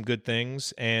doing some good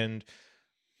things, and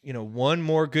one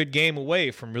more good game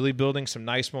away from really building some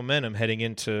nice momentum heading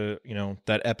into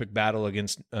that epic battle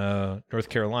against North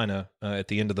Carolina at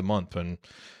the end of the month. And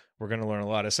we're going to learn a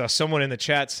lot. I saw someone in the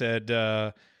chat said,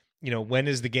 when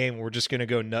is the game we're just going to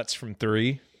go nuts from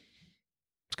 3?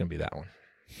 It's going to be that one.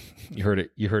 You heard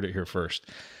it here first.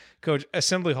 Coach,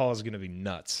 Assembly Hall is going to be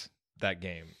nuts, that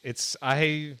game.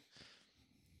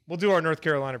 We'll do our North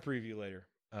Carolina preview later.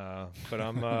 But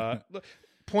I'm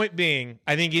point being,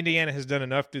 I think Indiana has done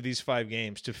enough through these 5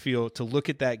 games to look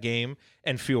at that game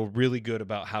and feel really good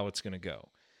about how it's going to go.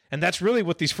 And that's really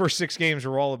what these first 6 games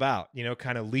are all about,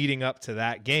 kind of leading up to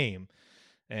that game.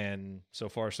 And so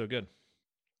far, so good.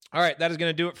 All right, that is going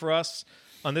to do it for us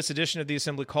on this edition of the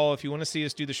Assembly Call. If you want to see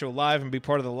us do the show live and be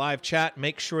part of the live chat,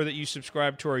 make sure that you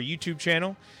subscribe to our YouTube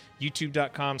channel,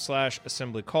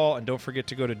 youtube.com/assemblycall. And don't forget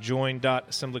to go to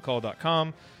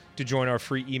join.assemblycall.com to join our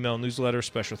free email newsletter.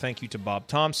 Special thank you to Bob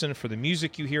Thompson for the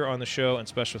music you hear on the show, and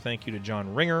special thank you to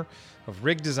John Ringer of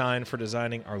Rig Design for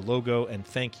designing our logo, and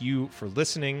thank you for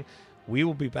listening. We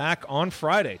will be back on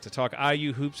Friday to talk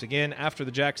IU hoops again after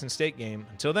the Jackson State game.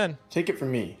 Until then, take it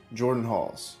from me, Jordan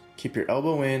Halls. Keep your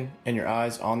elbow in and your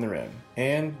eyes on the rim.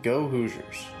 And go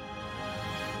Hoosiers.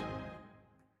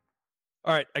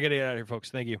 All right, I got to get out of here,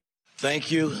 folks. Thank you.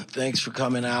 Thank you. Thanks for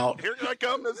coming out. Here I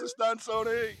come, Mrs.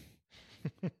 Stansoni.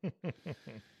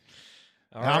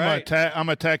 I'm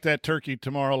gonna attack that turkey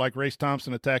tomorrow like Race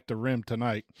Thompson attacked the rim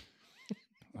tonight.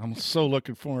 I'm so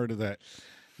looking forward to that.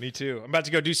 Me too. I'm about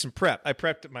to go do some prep. I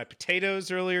prepped my potatoes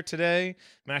earlier today.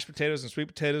 Mashed potatoes and sweet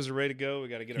potatoes are ready to go. We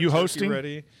got to get our turkey hosting?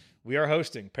 ready. We are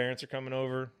hosting. Parents are coming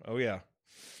over. Oh yeah.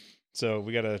 So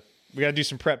we gotta do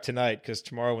some prep tonight, because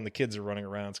tomorrow when the kids are running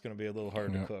around, it's gonna be a little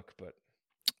hard to cook, but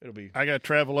it'll be. I got to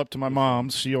travel up to my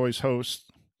mom's. She always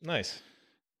hosts. Nice.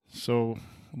 So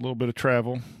a little bit of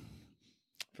travel.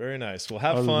 Very nice. Well,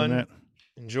 have fun.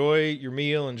 Enjoy your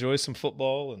meal. Enjoy some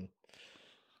football, and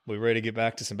we're ready to get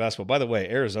back to some basketball. By the way,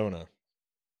 Arizona,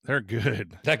 they're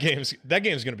good. That game's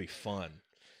going to be fun.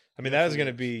 I mean, that is going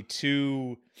to be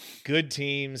 2 good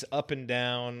teams up and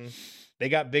down. They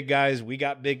got big guys. We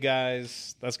got big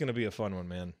guys. That's going to be a fun one,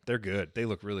 man. They're good. They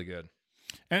look really good.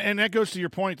 And that goes to your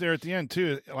point there at the end,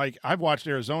 too. Like, I've watched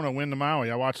Arizona win the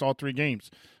Maui. I watched all 3 games.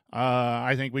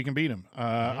 I think we can beat them.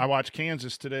 I watched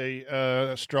Kansas today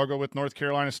struggle with North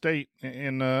Carolina State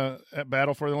in at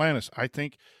battle for the Atlantis. I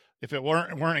think if it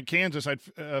weren't at Kansas, I'd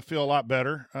feel a lot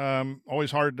better.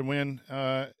 Always hard to win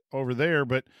over there,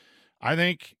 but I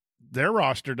think their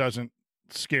roster doesn't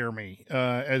scare me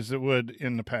as it would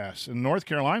in the past. And North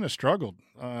Carolina struggled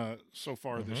so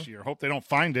far this year. Hope they don't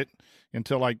find it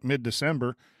until like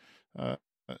mid-December.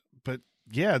 But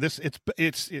yeah,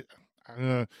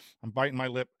 I'm biting my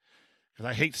lip because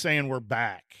I hate saying we're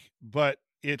back, but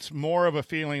it's more of a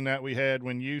feeling that we had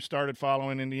when you started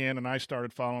following Indiana and I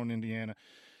started following Indiana.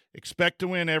 Expect to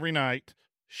win every night.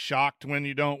 shocked when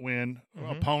you don't win.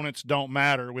 Opponents don't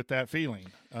matter with that feeling.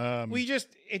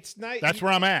 It's not. That's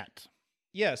where I'm at.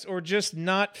 Yes, or just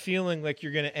not feeling like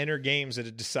you're going to enter games at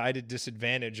a decided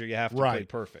disadvantage or you have to play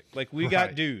perfect. Like, we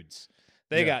got dudes.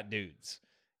 They got dudes.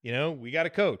 You know, we got a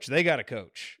coach. They got a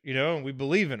coach. You know, and we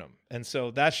believe in them. And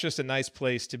so that's just a nice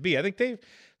place to be. I think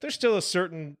there's still a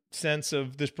certain sense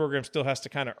of this program still has to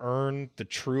kind of earn the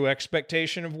true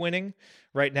expectation of winning.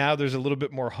 Right now, there's a little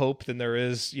bit more hope than there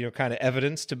is, you know, kind of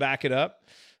evidence to back it up.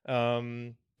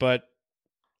 But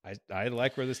I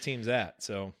like where this team's at,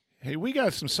 so... Hey, we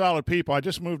got some solid people. I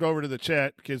just moved over to the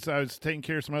chat because I was taking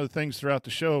care of some other things throughout the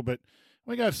show, but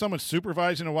we got someone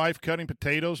supervising a wife cutting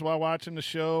potatoes while watching the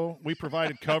show. We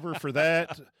provided cover for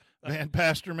that. Man,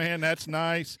 Pastor, man, that's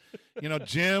nice. You know,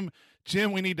 Jim,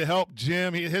 we need to help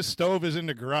Jim. His stove is in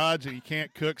the garage and he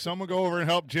can't cook. Someone go over and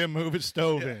help Jim move his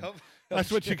stove in. That's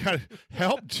what you got to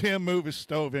help Jim move his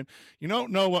stove in. You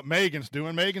don't know what Megan's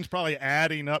doing. Megan's probably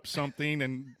adding up something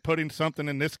and putting something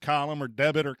in this column or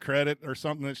debit or credit or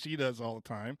something that she does all the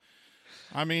time.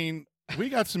 I mean, we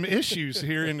got some issues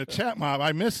here in the chat mob.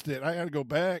 I missed it. I got to go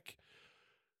back.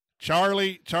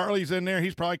 Charlie's in there.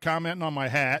 He's probably commenting on my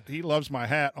hat. He loves my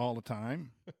hat all the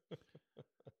time.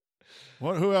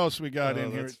 Who else we got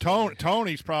in here?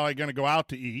 Tony's probably going to go out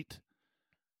to eat.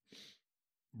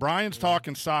 Brian's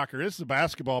talking soccer. This is a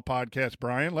basketball podcast,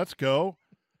 Brian. Let's go.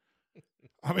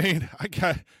 I mean,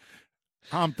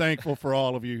 I'm thankful for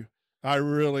all of you. I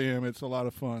really am. It's a lot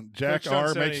of fun. Jack Coach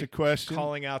R makes a question.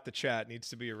 Calling out the chat needs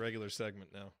to be a regular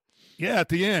segment now. Yeah, at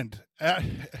the end.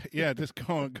 Just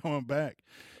going back.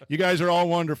 You guys are all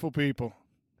wonderful people.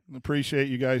 Appreciate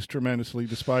you guys tremendously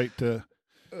despite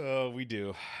we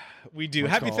do.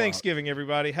 Happy Thanksgiving,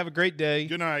 everybody. Have a great day.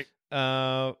 Good night.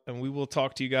 And we will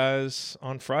talk to you guys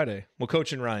on Friday. Well,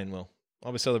 Coach and Ryan will.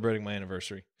 I'll be celebrating my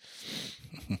anniversary.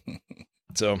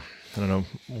 So, I don't know.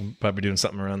 We'll probably be doing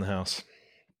something around the house.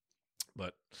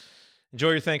 But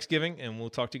enjoy your Thanksgiving, and we'll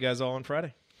talk to you guys all on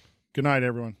Friday. Good night,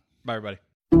 everyone. Bye, everybody.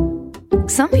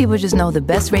 Some people just know the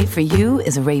best rate for you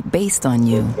is a rate based on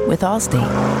you with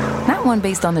Allstate. Not one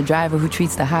based on the driver who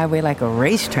treats the highway like a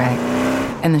racetrack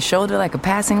and the shoulder like a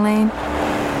passing lane.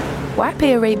 Why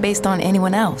pay a rate based on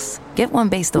anyone else? Get one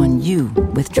based on you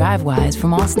with DriveWise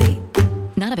from Allstate.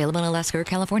 Not available in Alaska or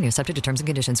California, subject to terms and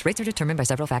conditions. Rates are determined by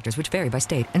several factors, which vary by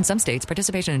state. In some states,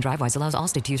 participation in DriveWise allows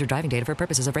Allstate to use your driving data for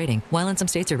purposes of rating. While in some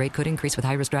states, your rate could increase with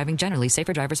high-risk driving. Generally,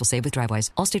 safer drivers will save with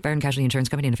DriveWise. Allstate Fire and Casualty Insurance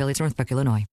Company and affiliates, Northbrook, Illinois.